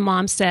is her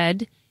mom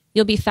said,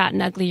 "You'll be fat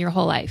and ugly your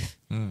whole life."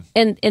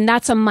 And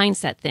that's a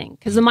mindset thing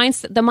because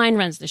the mind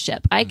runs the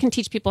ship. I can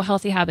teach people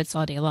healthy habits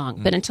all day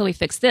long, but until we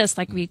fix this,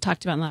 like we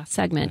talked about in the last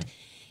segment,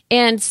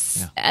 And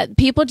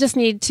people just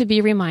need to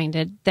be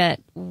reminded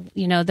that,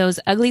 those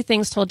ugly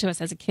things told to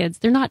us as kids,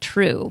 they're not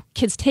true.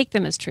 Kids take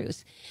them as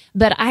truth.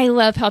 But I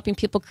love helping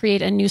people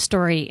create a new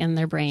story in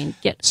their brain.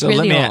 So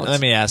let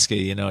me ask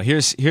you,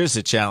 here's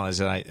the challenge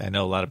that I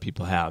know a lot of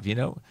people have.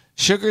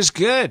 Sugar's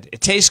good.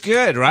 It tastes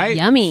good, right?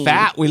 Yummy.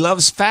 Fat. We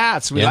love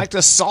fats. We like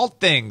to salt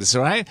things,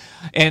 right?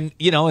 And,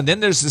 and then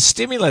there's the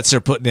stimulants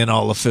they're putting in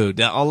all the food.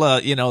 All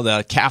the,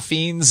 the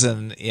caffeines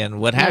and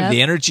what have you,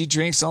 the energy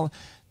drinks, all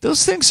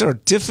those things are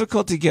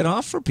difficult to get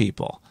off for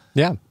people.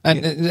 Yeah.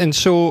 And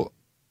so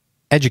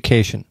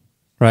education,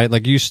 right?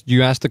 Like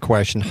you asked the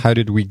question, how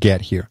did we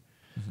get here?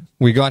 Mm-hmm.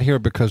 We got here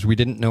because we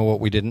didn't know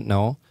what we didn't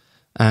know.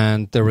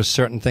 And there were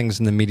certain things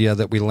in the media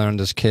that we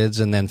learned as kids,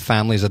 and then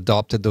families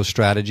adopted those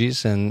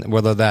strategies, and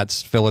whether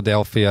that's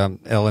Philadelphia,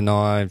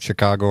 Illinois,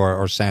 Chicago,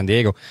 or San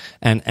Diego,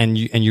 and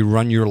you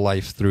run your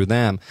life through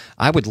them.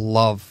 I would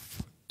love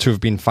to have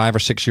been 5 or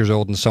 6 years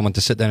old and someone to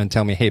sit down and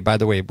tell me, hey, by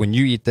the way, when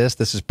you eat this,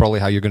 this is probably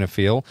how you're going to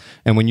feel,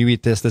 and when you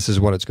eat this, this is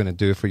what it's going to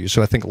do for you.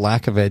 So I think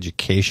lack of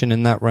education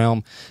in that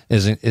realm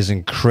is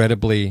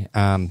incredibly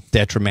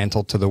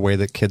detrimental to the way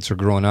that kids are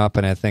growing up,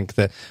 and I think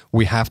that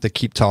we have to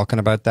keep talking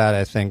about that.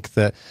 I think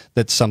that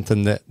that's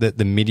something that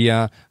the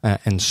media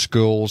and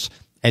schools,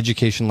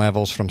 education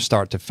levels from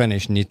start to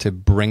finish need to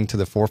bring to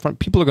the forefront.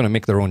 People are going to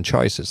make their own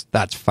choices.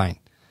 That's fine.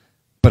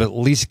 But at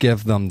least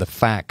give them the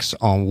facts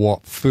on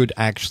what food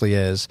actually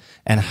is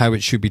and how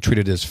it should be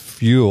treated as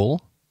fuel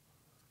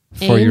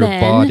for your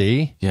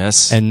body.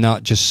 Yes. And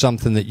not just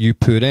something that you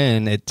put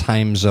in at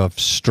times of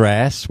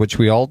stress, which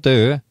we all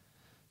do.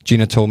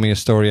 Gina told me a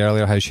story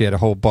earlier how she had a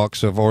whole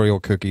box of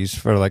Oreo cookies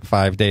for like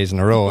 5 days in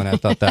a row, and I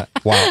thought that,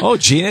 wow. Oh,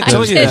 Gina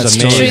told you that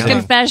story. story. True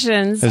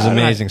confessions. It's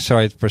amazing.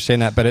 Sorry for saying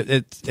that, but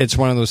it's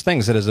one of those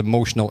things that is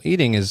emotional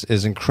eating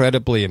is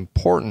incredibly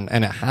important,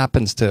 and it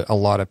happens to a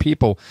lot of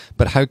people.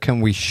 But how can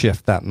we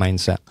shift that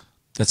mindset?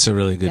 That's a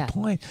really good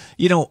point.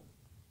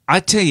 I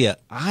tell you,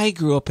 I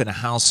grew up in a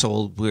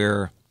household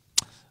where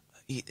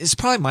it's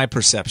probably my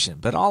perception,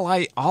 but all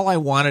I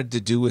wanted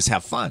to do was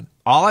have fun.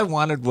 All I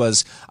wanted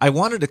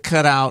to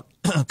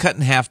cut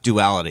in half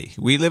duality.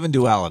 We live in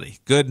duality,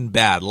 good and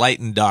bad, light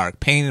and dark,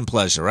 pain and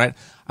pleasure, right?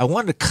 I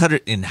wanted to cut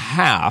it in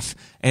half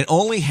and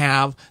only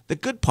have the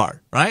good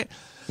part, right?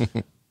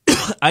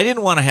 I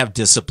didn't want to have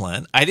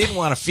discipline. I didn't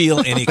want to feel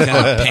any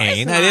kind of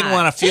pain. I didn't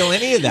want to feel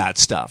any of that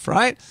stuff,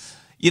 right?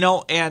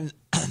 And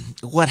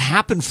what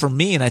happened for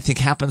me, and I think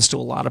happens to a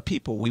lot of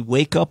people, we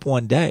wake up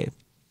one day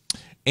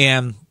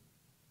and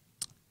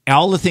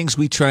all the things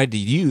we tried to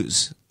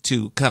use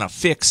to kind of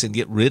fix and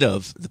get rid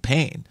of the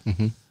pain,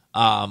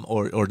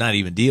 or not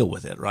even deal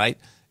with it, right?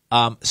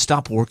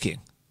 Stop working,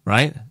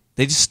 right?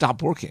 They just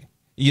stop working.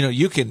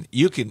 You can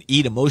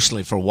eat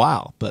emotionally for a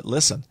while, but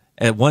listen,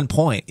 at one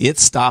point it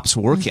stops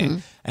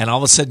working, and all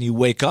of a sudden you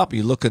wake up,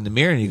 you look in the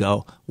mirror, and you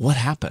go, "What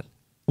happened?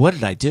 What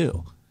did I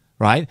do?"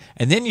 Right?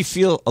 And then you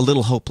feel a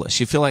little hopeless.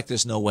 You feel like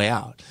there's no way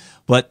out.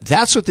 But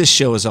that's what this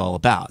show is all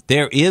about.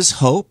 There is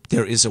hope.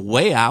 There is a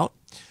way out.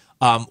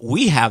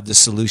 We have the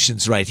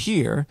solutions right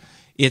here.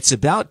 It's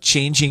about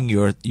changing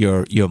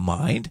your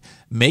mind,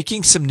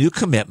 making some new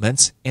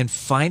commitments, and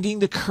finding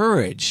the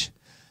courage.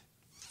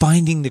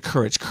 Finding the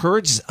courage.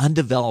 Courage is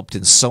undeveloped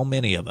in so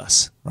many of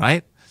us,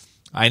 right?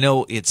 I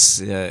know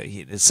it's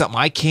something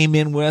I came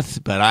in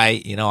with, but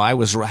I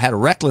had a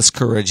reckless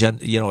courage,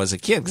 as a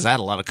kid because I had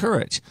a lot of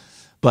courage.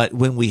 But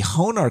when we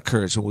hone our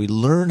courage, when we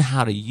learn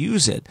how to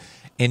use it,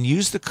 and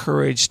use the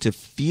courage to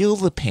feel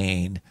the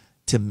pain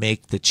to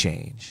make the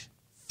change.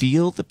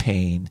 Feel the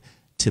pain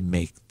to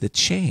make the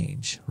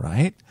change,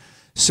 right?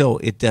 So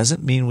it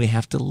doesn't mean we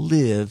have to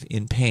live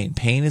in pain.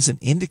 Pain is an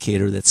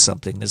indicator that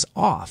something is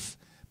off.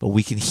 But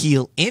we can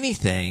heal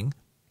anything,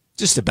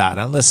 just about,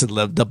 unless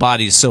the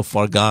body is so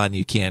far gone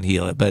you can't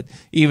heal it. But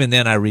even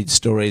then, I read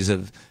stories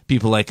of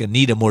people like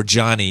Anita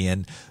Morjani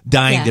and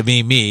Dying to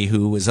Be Me,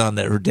 who was on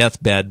her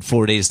deathbed,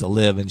 4 days to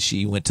live, and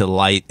she went to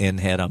light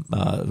and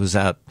was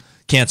out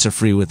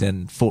cancer-free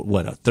within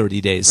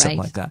 30 days, something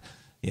like that.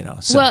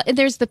 Well,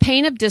 there's the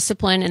pain of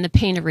discipline and the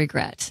pain of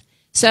regret.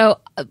 So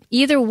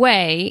either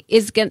way,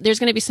 there's going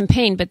to be some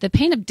pain, but the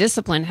pain of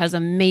discipline has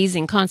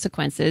amazing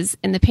consequences,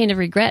 and the pain of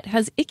regret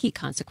has icky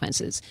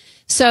consequences.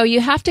 So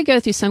you have to go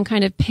through some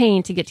kind of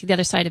pain to get to the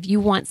other side if you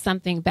want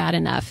something bad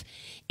enough.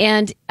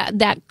 And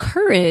that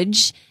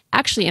courage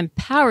actually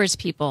empowers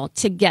people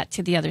to get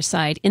to the other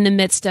side in the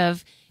midst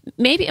of,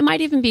 maybe it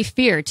might even be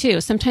fear too.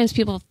 Sometimes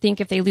people think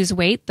if they lose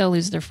weight, they'll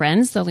lose their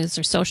friends, they'll lose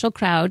their social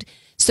crowd.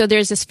 So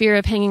there's this fear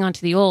of hanging on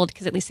to the old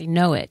because at least they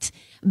know it.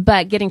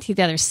 But getting to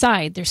the other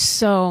side, there's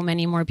so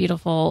many more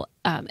beautiful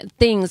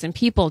things and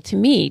people to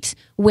meet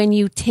when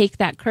you take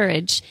that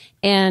courage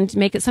and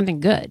make it something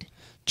good.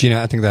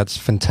 Gina, I think that's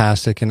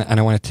fantastic. And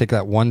I want to take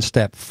that one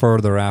step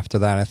further after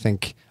that. I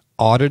think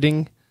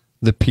auditing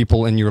the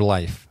people in your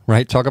life,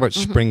 right? Talk about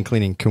spring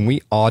cleaning. Can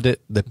we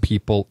audit the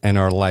people in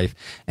our life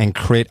and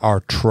create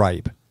our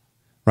tribe?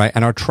 right?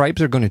 And our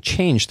tribes are going to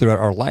change throughout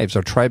our lives.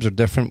 Our tribes are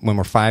different when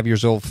we're 5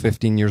 years old,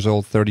 15 years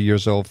old, 30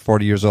 years old,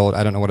 40 years old.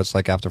 I don't know what it's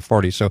like after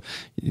 40, so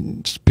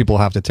people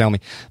have to tell me.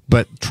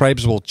 But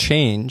tribes will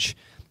change,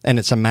 and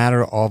it's a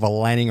matter of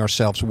aligning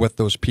ourselves with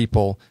those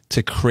people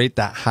to create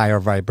that higher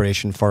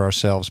vibration for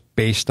ourselves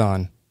based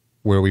on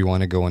where we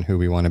want to go and who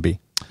we want to be.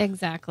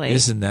 Exactly.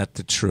 Isn't that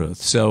the truth?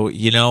 So,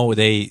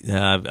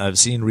 I've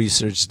seen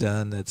research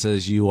done that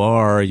says you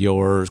are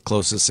your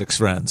closest 6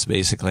 friends,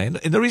 basically. And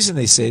the reason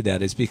they say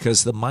that is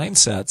because the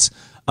mindsets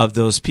of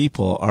those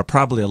people are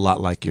probably a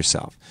lot like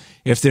yourself.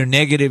 If they're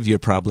negative, you're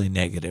probably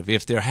negative.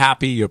 If they're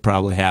happy, you're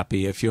probably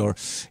happy. If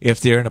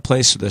they're in a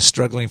place where they're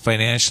struggling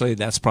financially,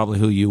 that's probably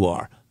who you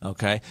are.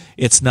 Okay,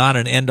 it's not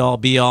an end-all,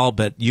 be-all,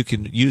 but you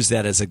can use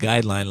that as a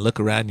guideline. Look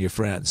around your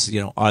friends.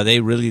 Are they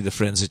really the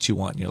friends that you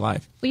want in your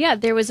life? Well, yeah,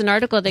 there was an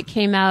article that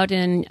came out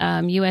in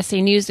USA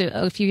News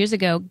a few years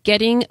ago.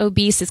 Getting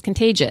obese is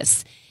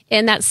contagious.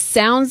 And that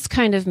sounds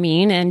kind of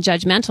mean and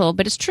judgmental,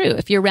 but it's true.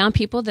 If you're around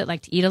people that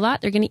like to eat a lot,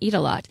 they're going to eat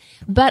a lot.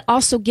 But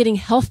also getting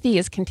healthy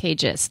is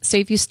contagious. So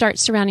if you start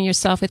surrounding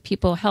yourself with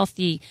people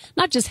healthy,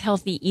 not just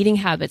healthy eating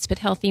habits, but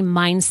healthy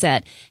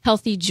mindset,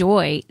 healthy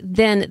joy,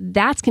 then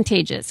that's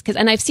contagious.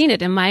 And I've seen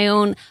it in my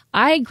own,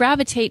 I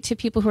gravitate to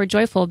people who are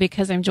joyful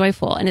because I'm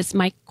joyful, and it's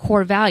my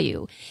core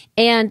value.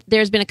 And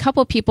there's been a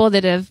couple of people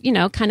that have,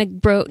 kind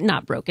of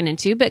not broken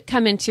into, but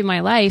come into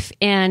my life,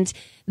 and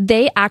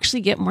they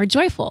actually get more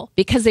joyful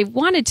because they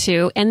wanted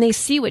to, and they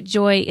see what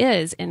joy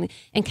is and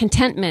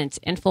contentment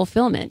and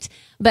fulfillment.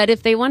 But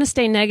if they want to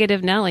stay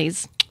negative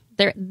Nellies,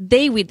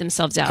 they weed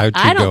themselves out.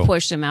 I don't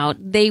push them out.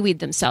 They weed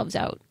themselves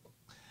out.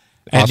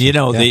 And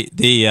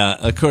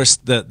of course,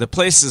 the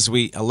places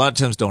we a lot of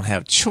times don't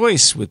have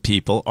choice with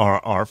people are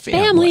our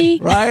family.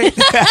 Right?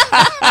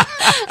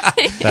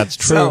 That's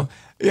true.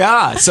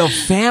 So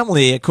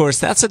family, of course,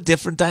 that's a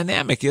different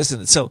dynamic,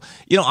 isn't it? So,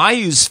 I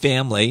use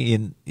family,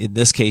 in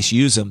this case,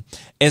 use them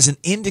as an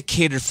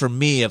indicator for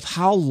me of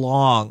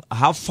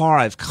how far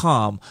I've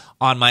come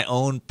on my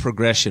own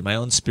progression, my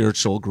own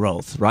spiritual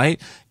growth,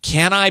 right?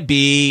 Can I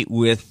be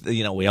with,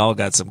 we all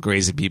got some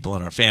crazy people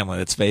in our family,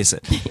 let's face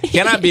it.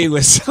 Can I be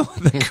with some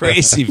of the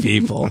crazy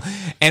people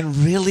and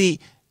really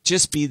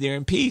just be there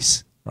in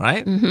peace?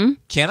 Right? Mm-hmm.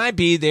 Can I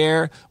be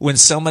there when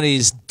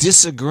somebody's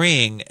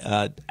disagreeing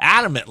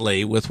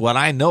adamantly with what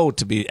I know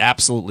to be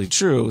absolutely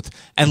truth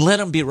and let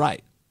them be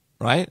right?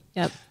 Right?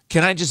 Yep.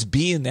 Can I just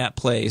be in that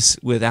place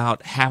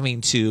without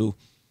having to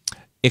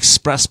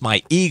express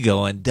my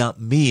ego and dump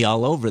me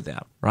all over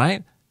them?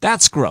 Right?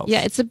 That's growth.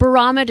 Yeah, it's a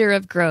barometer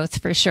of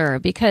growth for sure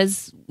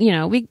because,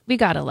 we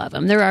got to love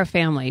them. They're our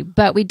family,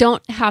 but we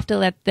don't have to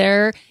let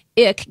their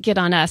ick get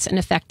on us and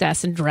affect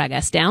us and drag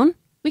us down.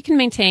 We can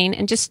maintain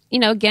and just,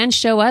 again,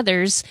 show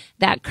others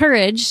that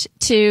courage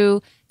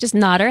to just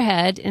nod our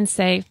head and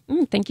say,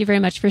 thank you very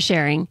much for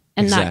sharing,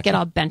 and not get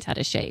all bent out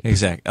of shape.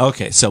 Exactly.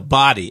 Okay, so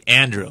body,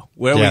 Andrew,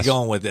 where are we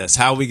going with this?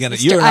 How are we going to,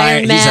 he's a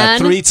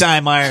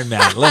 3-time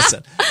Ironman.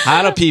 Listen,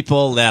 how do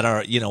people that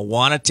are,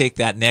 want to take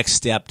that next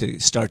step to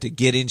start to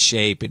get in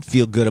shape and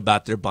feel good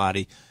about their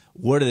body,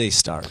 where do they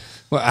start?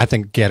 Well, I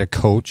think get a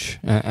coach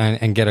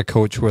and get a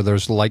coach where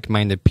there's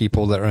like-minded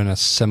people that are in a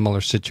similar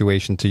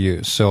situation to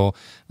you. So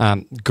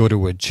go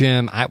to a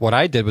gym. What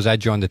I did was I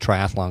joined the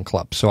triathlon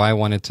club. So I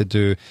wanted to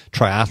do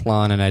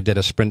triathlon, and I did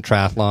a sprint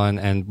triathlon.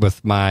 And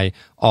with my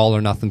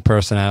all-or-nothing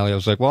personality, I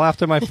was like, well,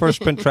 after my first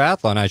sprint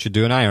triathlon, I should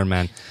do an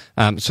Ironman.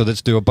 So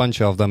let's do a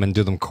bunch of them and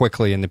do them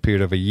quickly in the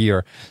period of a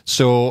year.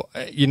 So,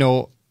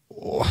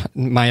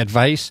 my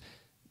advice,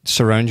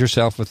 surround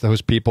yourself with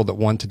those people that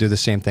want to do the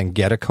same thing.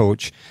 Get a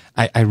coach.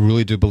 I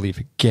really do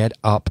believe get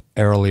up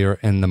earlier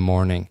in the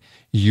morning.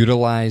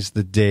 Utilize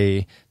the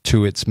day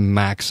to its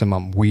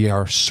maximum. We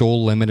are so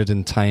limited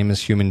in time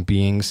as human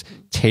beings.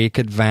 Take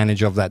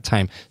advantage of that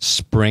time.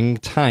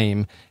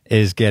 Springtime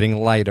is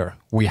getting lighter.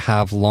 We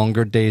have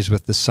longer days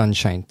with the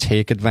sunshine.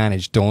 Take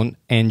advantage. Don't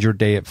end your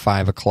day at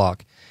 5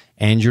 o'clock.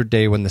 End your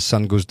day when the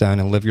sun goes down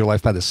and live your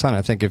life by the sun.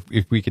 I think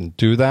if we can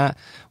do that,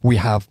 we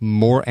have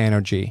more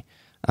energy.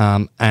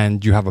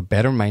 And you have a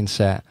better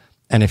mindset.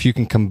 And if you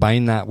can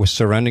combine that with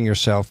surrounding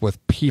yourself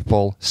with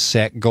people,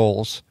 set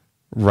goals,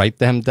 write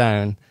them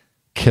down,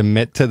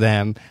 commit to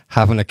them,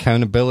 have an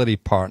accountability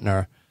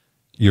partner,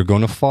 you're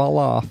going to fall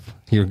off,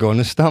 you're going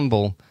to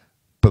stumble,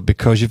 but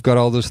because you've got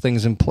all those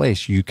things in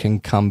place, you can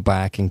come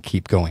back and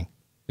keep going.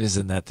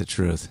 Isn't that the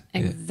truth?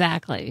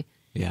 Exactly.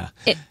 Yeah.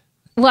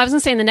 Well, I was going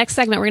to say in the next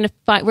segment, we're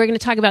going to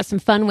talk about some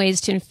fun ways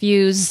to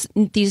infuse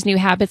these new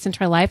habits into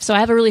our life. So I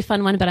have a really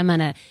fun one, but I'm going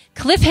to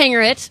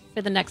cliffhanger it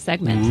for the next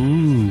segment.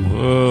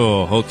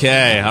 Ooh,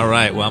 okay. All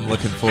right. Well, I'm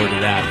looking forward to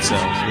that. So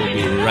we'll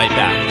be right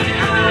back.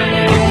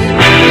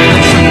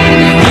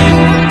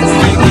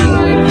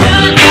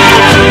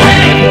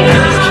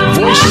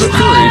 Voices of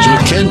Courage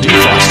with Ken D.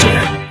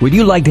 Foster. Would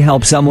you like to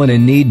help someone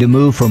in need to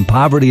move from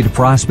poverty to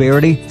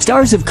prosperity?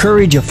 Stars of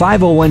Courage, a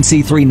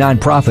 501c3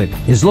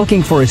 nonprofit, is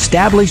looking for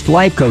established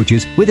life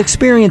coaches with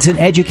experience in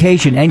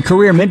education and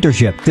career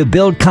mentorship to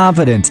build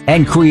confidence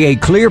and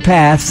create clear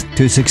paths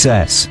to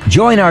success.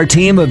 Join our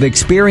team of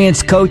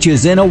experienced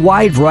coaches in a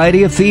wide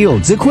variety of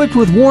fields, equipped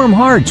with warm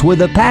hearts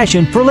with a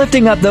passion for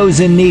lifting up those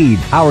in need.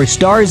 Our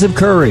Stars of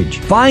Courage.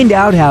 Find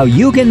out how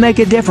you can make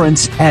a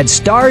difference at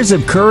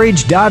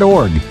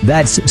starsofcourage.org.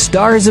 That's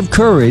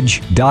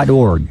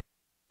starsofcourage.org.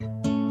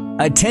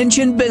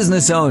 Attention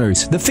business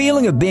owners. The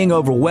feeling of being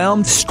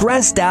overwhelmed,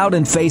 stressed out,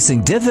 and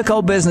facing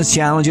difficult business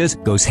challenges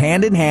goes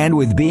hand in hand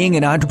with being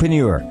an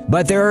entrepreneur.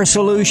 But there are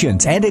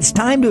solutions, and it's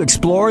time to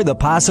explore the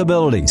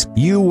possibilities.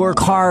 You work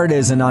hard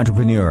as an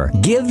entrepreneur.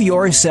 Give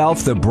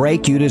yourself the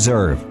break you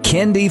deserve.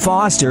 Ken D.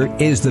 Foster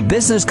is the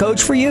business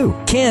coach for you.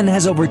 Ken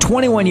has over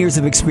 21 years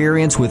of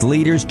experience with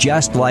leaders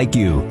just like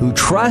you, who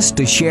trust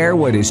to share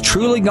what is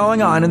truly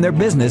going on in their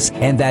business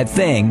and that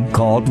thing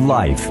called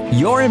life.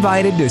 You're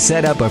invited to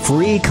set up a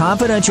free confidential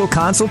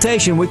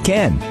consultation with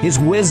Ken. His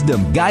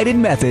wisdom, guided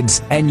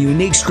methods, and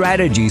unique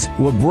strategies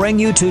will bring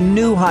you to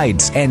new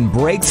heights and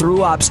break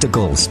through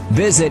obstacles.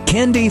 Visit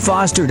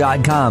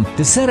kendfoster.com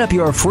to set up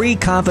your free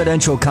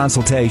confidential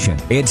consultation.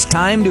 It's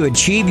time to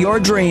achieve your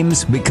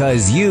dreams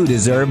because you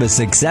deserve a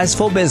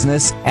successful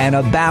business and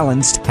a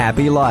balanced,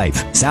 happy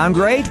life. Sound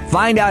great?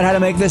 Find out how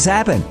to make this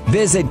happen.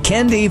 Visit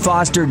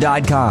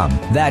kendfoster.com.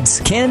 That's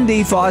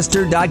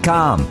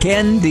kendfoster.com.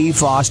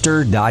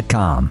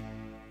 kendfoster.com.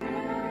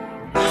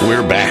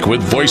 We're back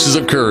with Voices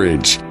of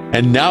Courage.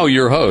 And now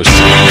your host,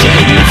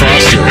 Ken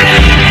Foster.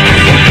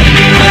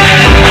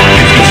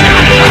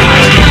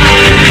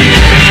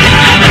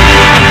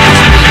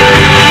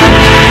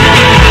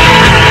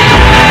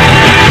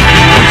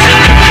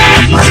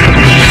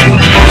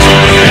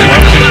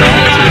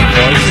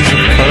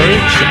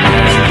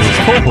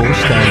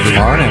 Co-host Andy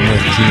Marr. I'm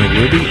with Gina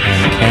Ruby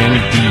and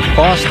Ken D.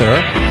 Foster,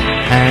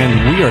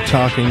 and we are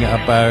talking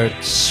about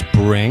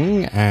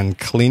spring and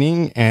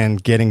cleaning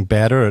and getting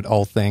better at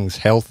all things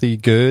healthy,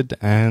 good,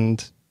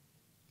 and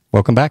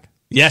welcome back.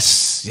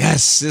 Yes,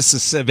 this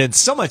has been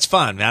so much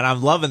fun, man.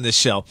 I'm loving this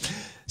show.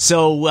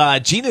 So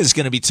Gina is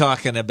going to be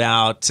talking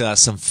about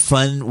some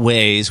fun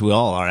ways, we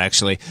all are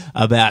actually,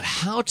 about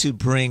how to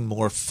bring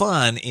more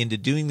fun into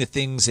doing the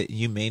things that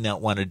you may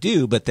not want to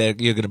do, but that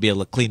you're going to be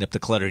able to clean up the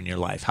clutter in your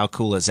life. How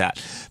cool is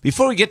that?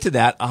 Before we get to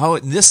that,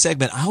 in this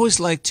segment, I always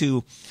like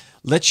to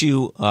let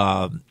you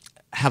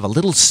have a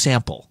little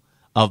sample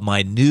of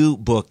my new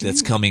book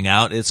that's coming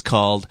out. It's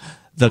called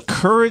The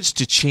Courage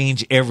to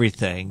Change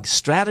Everything,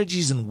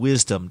 Strategies and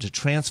Wisdom to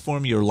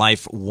Transform Your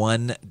Life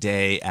One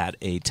Day at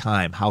a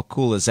Time. How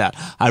cool is that?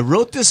 I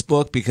wrote this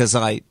book because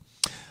I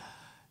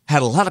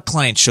had a lot of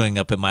clients showing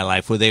up in my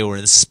life where they were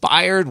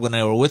inspired when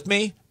they were with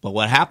me, but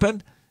what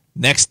happened?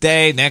 Next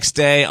day,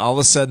 all of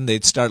a sudden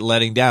they'd start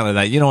letting down.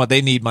 And you know what?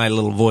 They need my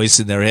little voice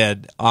in their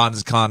head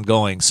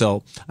ongoing.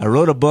 So I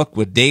wrote a book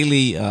with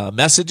daily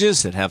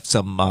messages that have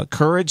some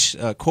courage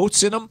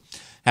quotes in them,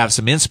 have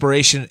some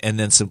inspiration, and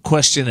then some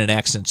question and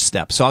action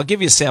steps. So I'll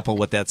give you a sample of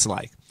what that's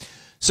like.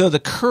 So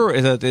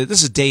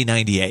this is day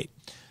 98.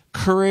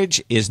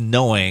 Courage is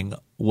knowing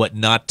what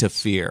not to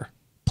fear.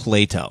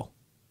 Plato.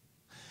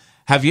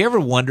 Have you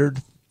ever wondered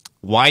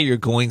why you're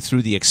going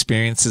through the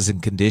experiences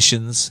and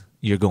conditions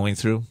you're going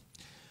through?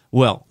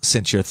 Well,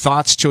 since your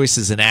thoughts,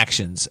 choices, and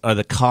actions are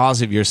the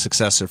cause of your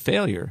success or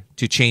failure,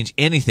 to change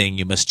anything,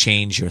 you must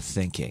change your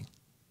thinking.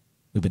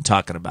 We've been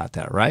talking about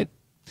that, right?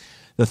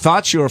 The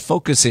thoughts you are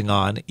focusing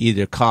on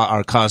either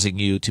are causing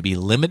you to be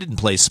limited and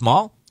play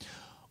small,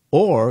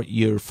 or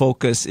your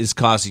focus is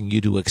causing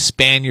you to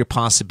expand your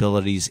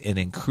possibilities and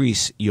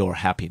increase your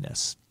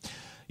happiness.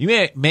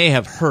 You may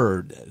have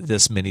heard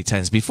this many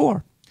times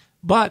before,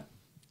 but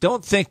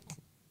don't think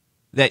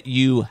that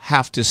you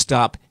have to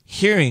stop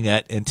hearing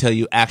it until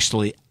you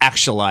actually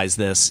actualize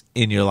this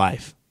in your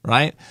life,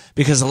 right?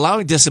 Because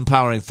allowing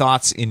disempowering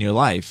thoughts in your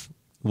life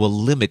will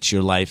limit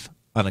your life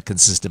on a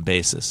consistent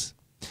basis.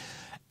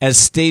 As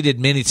stated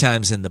many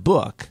times in the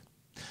book,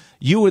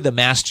 you are the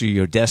master of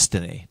your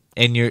destiny,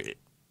 and you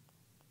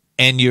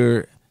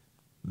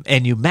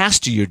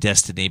master your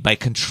destiny by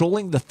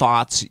controlling the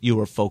thoughts you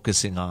are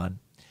focusing on.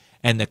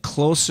 And the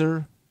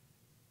closer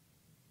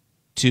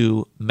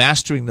to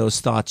mastering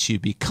those thoughts you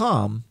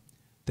become,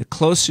 the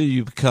closer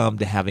you become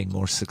to having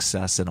more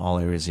success in all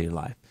areas of your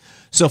life.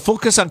 So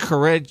focus on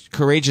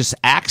courageous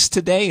acts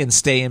today and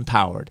stay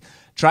empowered.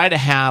 Try to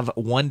have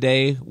one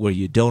day where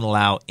you don't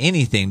allow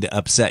anything to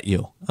upset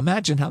you.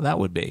 Imagine how that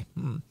would be.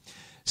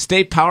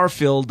 Stay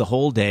power-filled the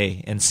whole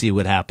day and see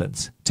what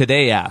happens.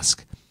 Today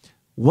ask,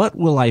 what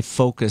will I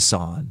focus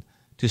on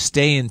to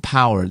stay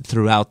empowered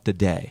throughout the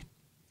day?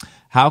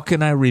 How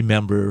can I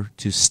remember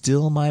to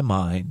still my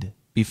mind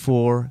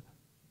before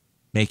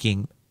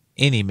making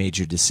any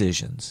major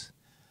decisions?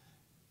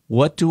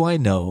 What do I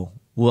know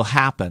will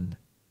happen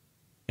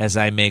as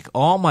I make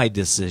all my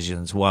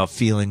decisions while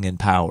feeling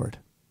empowered?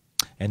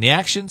 And the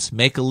actions,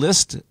 make a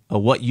list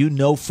of what you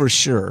know for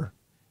sure,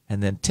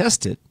 and then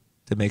test it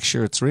to make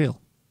sure it's real.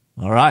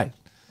 All right.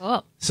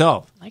 Cool.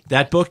 So Like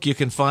that book you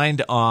can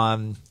find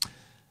on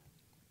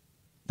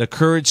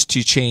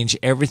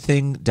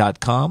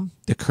thecouragetochangeeverything.com.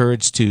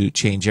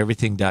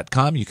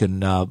 Thecouragetochangeeverything.com. You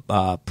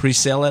can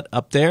pre-sale it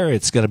up there.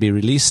 It's going to be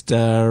released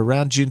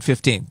around June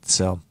 15th.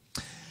 So,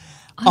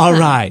 all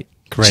right.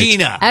 Great.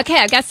 Gina. Okay,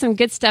 I've got some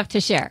good stuff to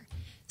share.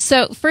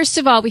 So first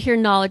of all, we hear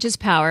knowledge is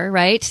power,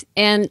 right?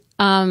 And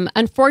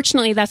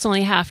unfortunately, that's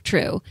only half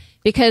true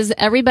because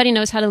everybody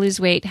knows how to lose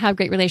weight, have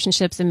great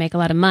relationships, and make a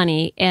lot of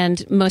money.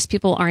 And most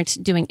people aren't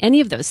doing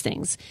any of those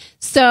things.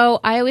 So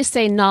I always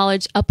say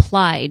knowledge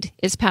applied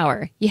is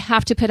power. You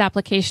have to put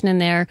application in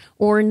there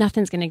or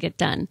nothing's going to get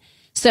done.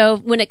 So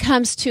when it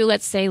comes to,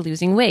 let's say,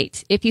 losing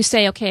weight, if you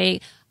say, okay,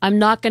 I'm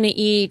not going to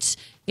eat,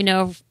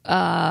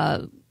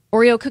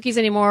 Oreo cookies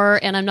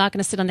anymore, and I'm not going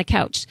to sit on the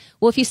couch.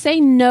 Well, if you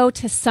say no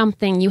to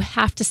something, you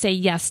have to say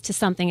yes to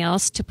something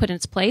else to put in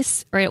its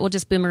place, or it will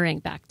just boomerang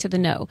back to the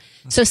no.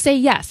 So say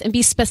yes and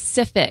be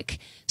specific.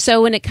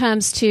 So when it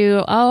comes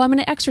to, I'm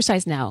going to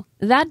exercise now,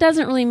 that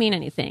doesn't really mean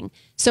anything.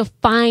 So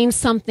find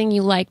something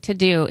you like to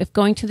do. If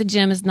going to the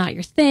gym is not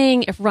your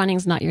thing, if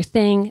running's not your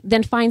thing,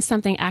 then find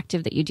something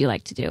active that you do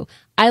like to do.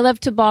 I love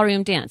to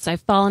ballroom dance.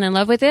 I've fallen in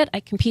love with it.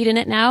 I compete in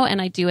it now,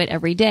 and I do it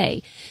every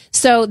day.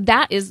 So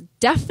that is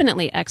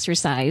definitely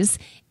exercise,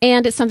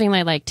 and it's something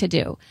I like to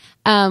do.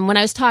 When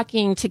I was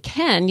talking to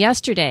Ken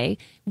yesterday,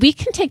 we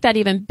can take that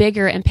even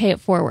bigger and pay it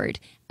forward.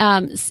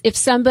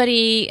 If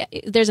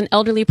there's an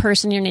elderly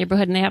person in your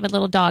neighborhood and they have a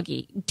little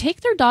doggy,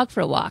 take their dog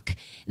for a walk.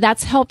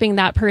 That's helping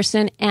that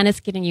person, and it's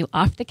getting you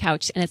off the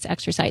couch, and it's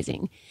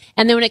exercising.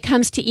 And then when it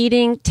comes to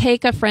eating,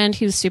 take a friend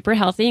who's super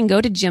healthy and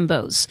go to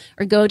Jimbo's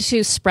or go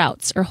to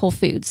Sprouts or Whole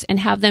Foods and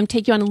have them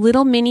take you on a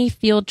little mini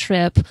field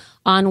trip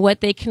on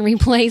what they can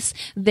replace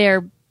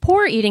their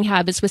poor eating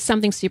habits with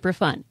something super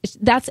fun.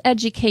 That's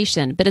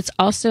education, but it's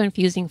also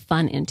infusing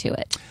fun into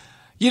it.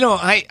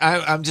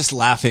 I'm just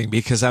laughing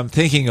because I'm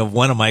thinking of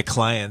one of my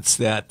clients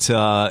that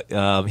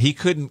he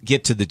couldn't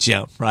get to the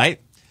gym,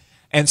 right?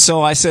 And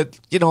so I said,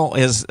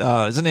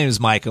 his name is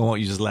Mike. I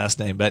won't use his last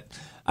name, but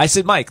I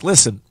said, Mike,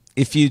 listen,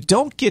 if you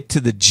don't get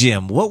to the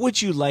gym, what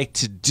would you like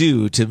to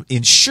do to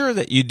ensure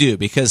that you do?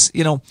 Because,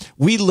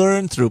 we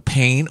learn through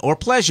pain or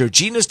pleasure.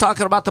 Gina's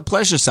talking about the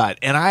pleasure side,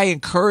 and I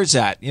encourage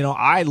that.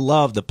 I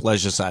love the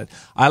pleasure side.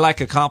 I like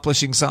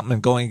accomplishing something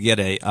and going to get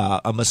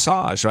a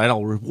massage, right?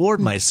 I'll reward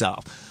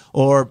myself.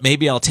 Or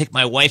maybe I'll take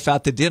my wife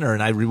out to dinner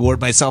and I reward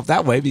myself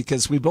that way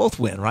because we both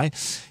win, right?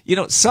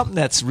 Something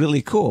that's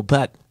really cool.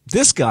 But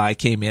this guy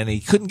came in and he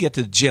couldn't get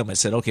to the gym. I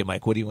said, okay,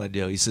 Mike, what do you want to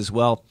do? He says,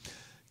 well,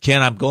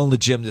 Ken, I'm going to the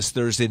gym this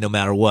Thursday no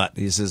matter what.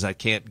 He says, I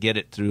can't get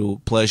it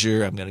through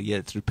pleasure. I'm going to get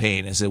it through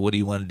pain. I said, what do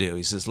you want to do?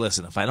 He says,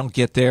 listen, if I don't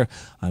get there,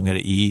 I'm going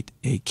to eat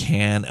a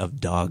can of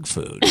dog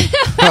food. Oh,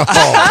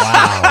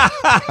 wow.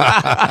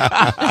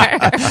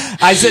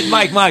 I said,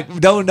 Mike,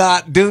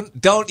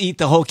 don't eat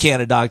the whole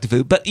can of dog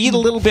food, but eat a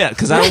little bit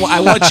because I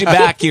want you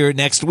back here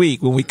next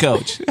week when we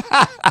coach.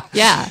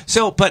 Yeah.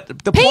 So,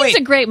 but the Pain's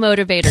a great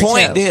motivator,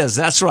 point too. is,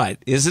 that's right,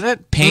 isn't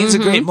it? Pain's a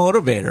great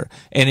motivator.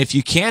 And if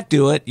you can't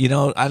do it,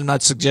 I'm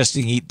not suggesting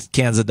eat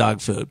cans of dog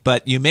food,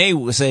 but you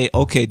may say,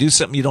 okay, do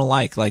something you don't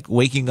like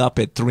waking up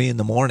at 3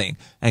 a.m.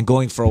 and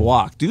going for a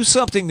walk. Do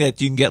something that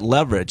you can get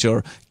leverage,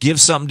 or give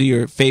something to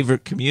your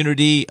favorite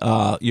community,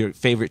 your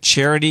favorite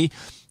charity.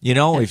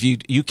 If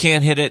you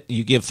can't hit it,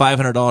 you give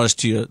 $500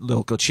 to your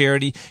local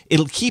charity.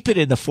 It'll keep it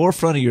in the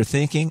forefront of your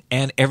thinking,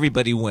 and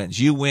everybody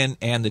wins. You win,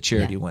 and the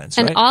charity wins.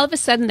 And right? all of a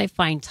sudden, they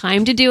find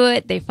time to do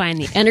it. They find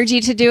the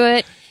energy to do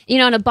it.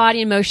 And a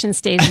body in motion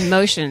stays in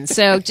motion.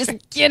 So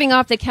just getting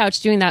off the couch,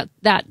 doing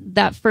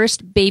that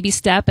first baby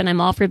step, and I'm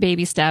all for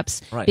baby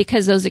steps, right,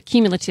 because those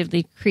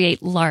accumulatively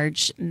create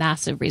large,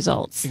 massive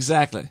results.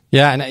 Exactly.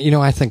 Yeah, and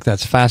I think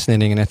that's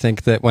fascinating. And I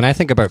think that when I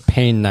think about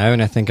pain now,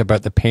 and I think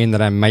about the pain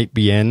that I might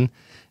be in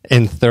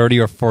 30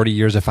 or 40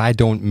 years if I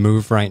don't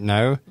move right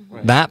now,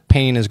 that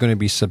pain is going to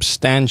be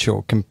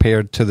substantial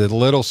compared to the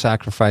little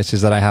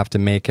sacrifices that I have to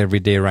make every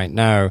day right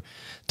now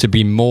to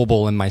be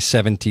mobile in my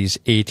 70s,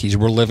 80s.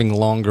 We're living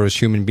longer as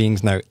human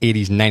beings now,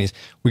 80s, 90s.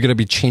 We're going to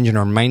be changing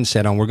our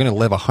mindset on we're going to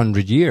live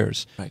 100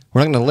 years. Right.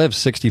 We're not going to live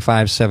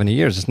 65, 70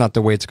 years. It's not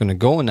the way it's going to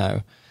go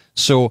now.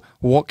 So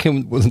what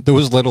can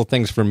those little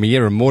things for me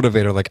are a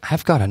motivator? Like,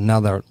 I've got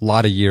another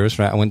lot of years,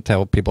 right? I won't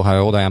tell people how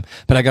old I am,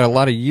 but I got a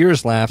lot of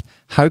years left.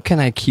 How can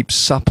I keep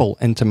supple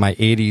into my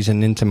 80s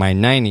and into my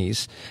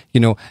 90s?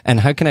 And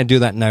how can I do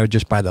that now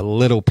just by the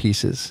little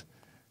pieces?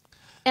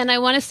 And I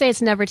want to say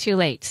it's never too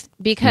late,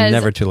 because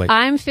never too late.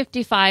 I'm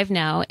 55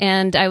 now,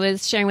 and I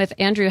was sharing with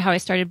Andrew how I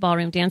started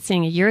ballroom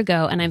dancing a year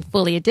ago, and I'm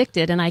fully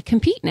addicted, and I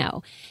compete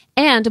now.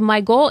 And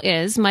my goal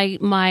is,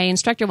 my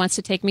instructor wants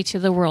to take me to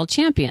the world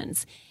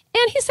champions.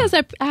 And he says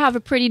I have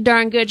a pretty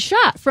darn good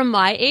shot from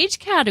my age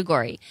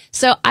category.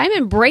 So I'm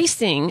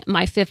embracing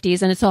my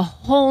 50s, and it's a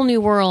whole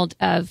new world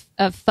of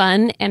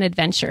fun and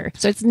adventure.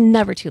 So it's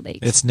never too late.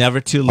 It's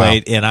never too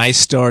late. And I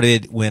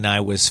started when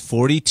I was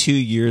 42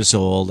 years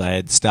old. I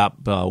had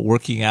stopped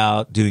working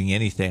out, doing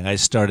anything. I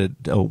started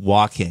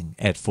walking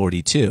at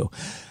 42.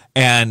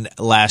 And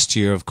last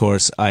year, of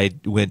course, I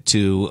went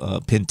to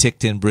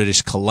Penticton,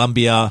 British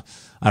Columbia.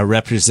 I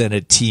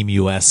represented Team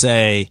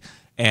USA,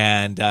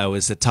 and I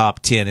was the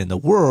top 10 in the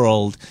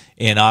world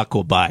in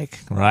aquabike,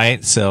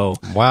 right? So,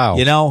 wow,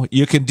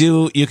 you can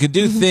do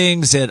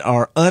things that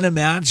are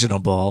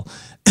unimaginable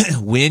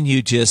when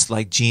you just,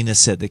 like Gina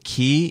said, the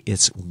key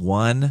is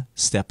one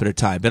step at a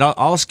time. But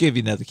I'll just give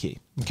you another key.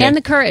 Okay? And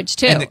the courage,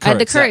 too. And the I had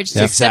the courage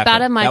to step Exactly.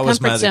 out of my That was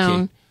comfort other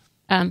key.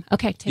 zone.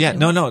 Okay. Take Yeah, it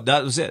no,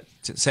 that was it.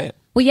 Say it.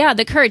 Well, yeah,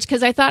 the courage,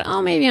 because I thought,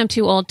 oh, maybe I'm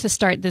too old to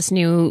start this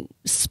new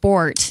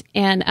sport.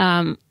 And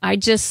I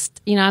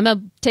just, I'm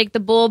a take the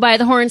bull by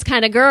the horns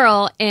kind of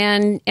girl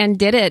and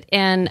did it.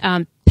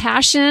 And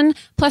passion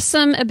plus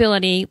some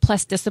ability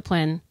plus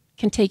discipline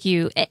can take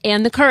you,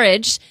 and the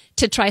courage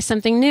to try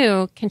something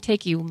new can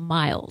take you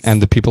miles.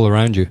 And the people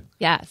around you.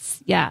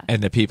 Yes, yeah.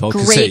 And the people.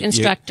 Great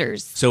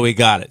instructors. So we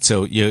got it.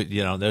 So,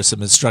 there's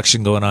some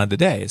instruction going on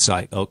today. It's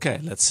like, okay,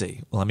 let's see.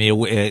 Let me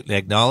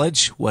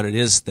acknowledge what it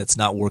is that's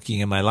not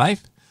working in my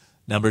life.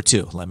 Number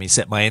 2, let me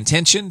set my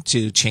intention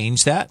to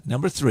change that.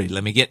 Number 3,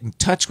 let me get in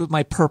touch with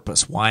my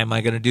purpose. Why am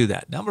I going to do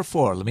that? Number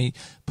 4, let me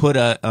put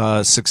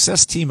a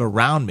success team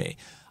around me.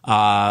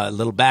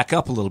 Back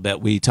up a little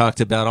bit. We talked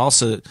about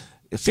also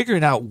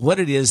figuring out what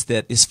it is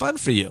that is fun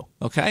for you,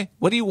 okay?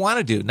 What do you want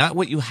to do? Not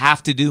what you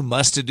have to do,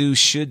 must do,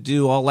 should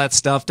do, all that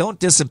stuff. Don't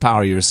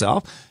disempower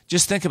yourself.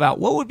 Just think about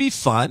what would be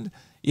fun.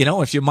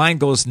 If your mind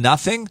goes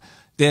nothing,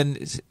 then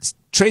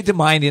trade the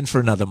mind in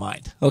for another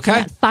mind, okay?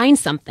 Yeah, find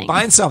something.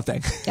 Find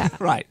something. Yeah.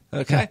 Right,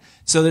 okay?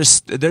 So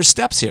there's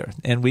steps here,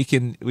 and we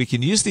can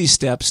use these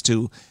steps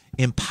to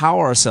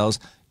empower ourselves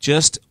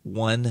just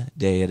one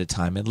day at a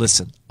time. And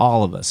listen,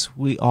 all of us,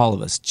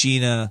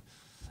 Gina,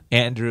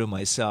 Andrew,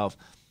 myself,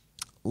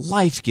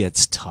 life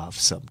gets tough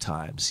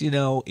sometimes.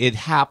 It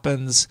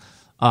happens.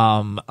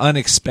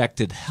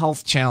 Unexpected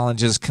health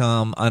challenges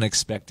come.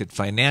 Unexpected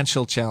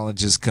financial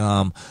challenges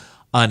come.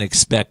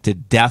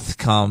 Unexpected death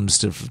comes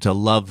to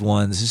loved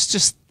ones. It's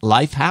just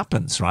life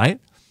happens,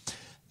 right?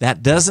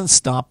 That doesn't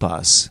stop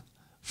us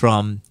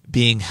from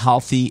being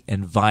healthy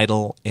and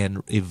vital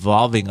and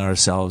evolving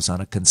ourselves on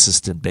a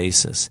consistent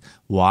basis.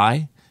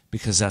 Why?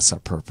 Because that's our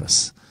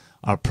purpose.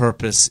 Our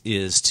purpose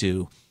is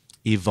to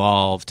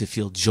evolve, to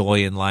feel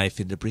joy in life,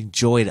 and to bring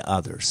joy to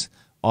others.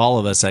 All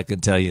of us, I can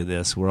tell you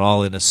this, we're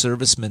all in a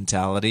service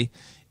mentality.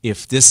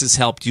 If this has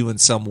helped you in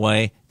some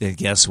way, then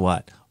guess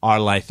what? Our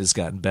life has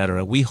gotten better.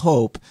 And we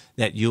hope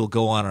that you'll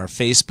go on our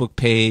Facebook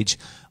page,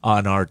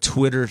 on our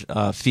Twitter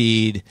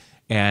feed,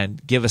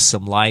 and give us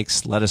some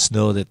likes. Let us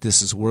know that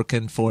this is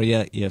working for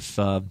you.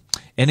 And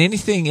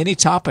any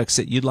topics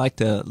that you'd like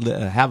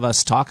to have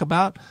us talk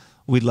about,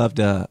 we'd love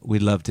to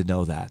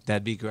know that.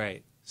 That'd be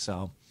great.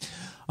 So,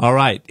 all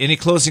right. Any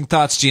closing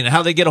thoughts, Gina? How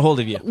do they get a hold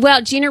of you?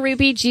 Well, Gina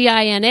Ruby,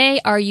 Gina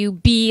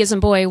RUB as in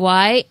boy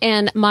Y,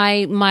 and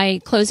my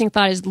closing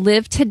thought is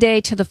live today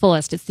to the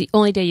fullest. It's the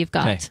only day you've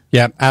got. Okay.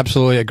 Yeah,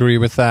 absolutely agree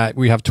with that.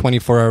 We have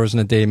 24 hours in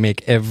a day.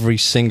 Make every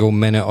single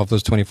minute of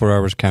those 24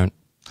 hours count.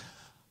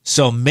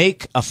 So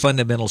make a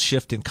fundamental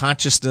shift in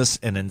consciousness,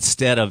 and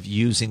instead of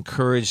using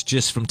courage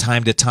just from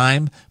time to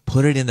time,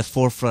 put it in the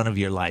forefront of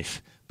your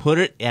life. Put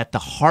it at the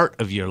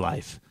heart of your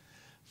life.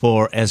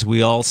 For as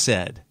we all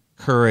said,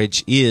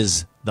 courage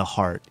is the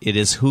heart. It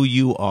is who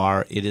you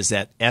are. It is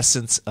that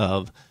essence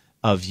of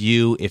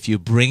you. If you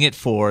bring it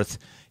forth,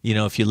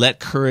 if you let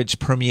courage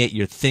permeate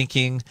your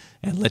thinking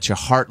and let your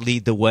heart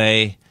lead the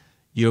way,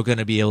 you're going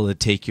to be able to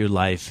take your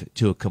life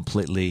to a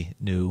completely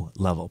new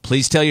level.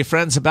 Please tell your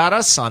friends about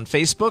us on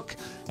Facebook,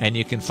 and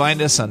you can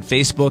find us on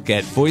Facebook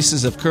at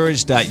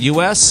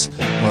voicesofcourage.us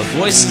or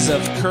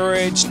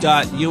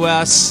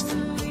voicesofcourage.us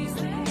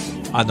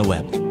on the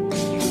web.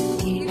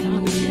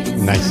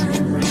 Nice.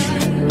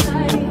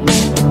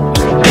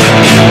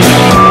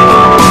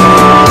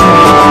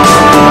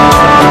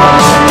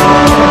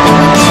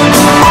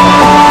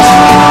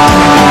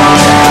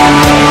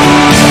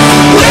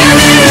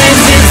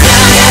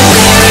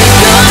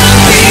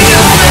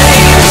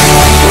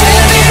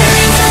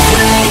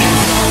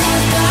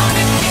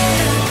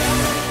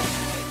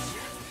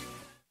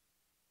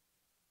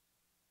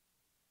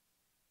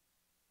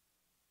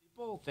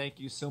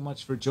 Thank you so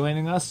much for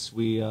joining us.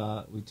 We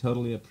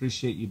totally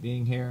appreciate you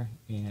being here,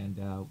 and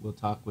we'll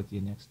talk with you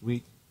next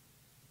week.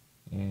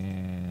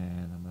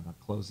 And I'm going to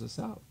close this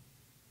out.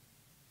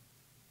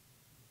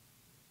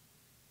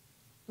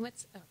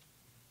 What's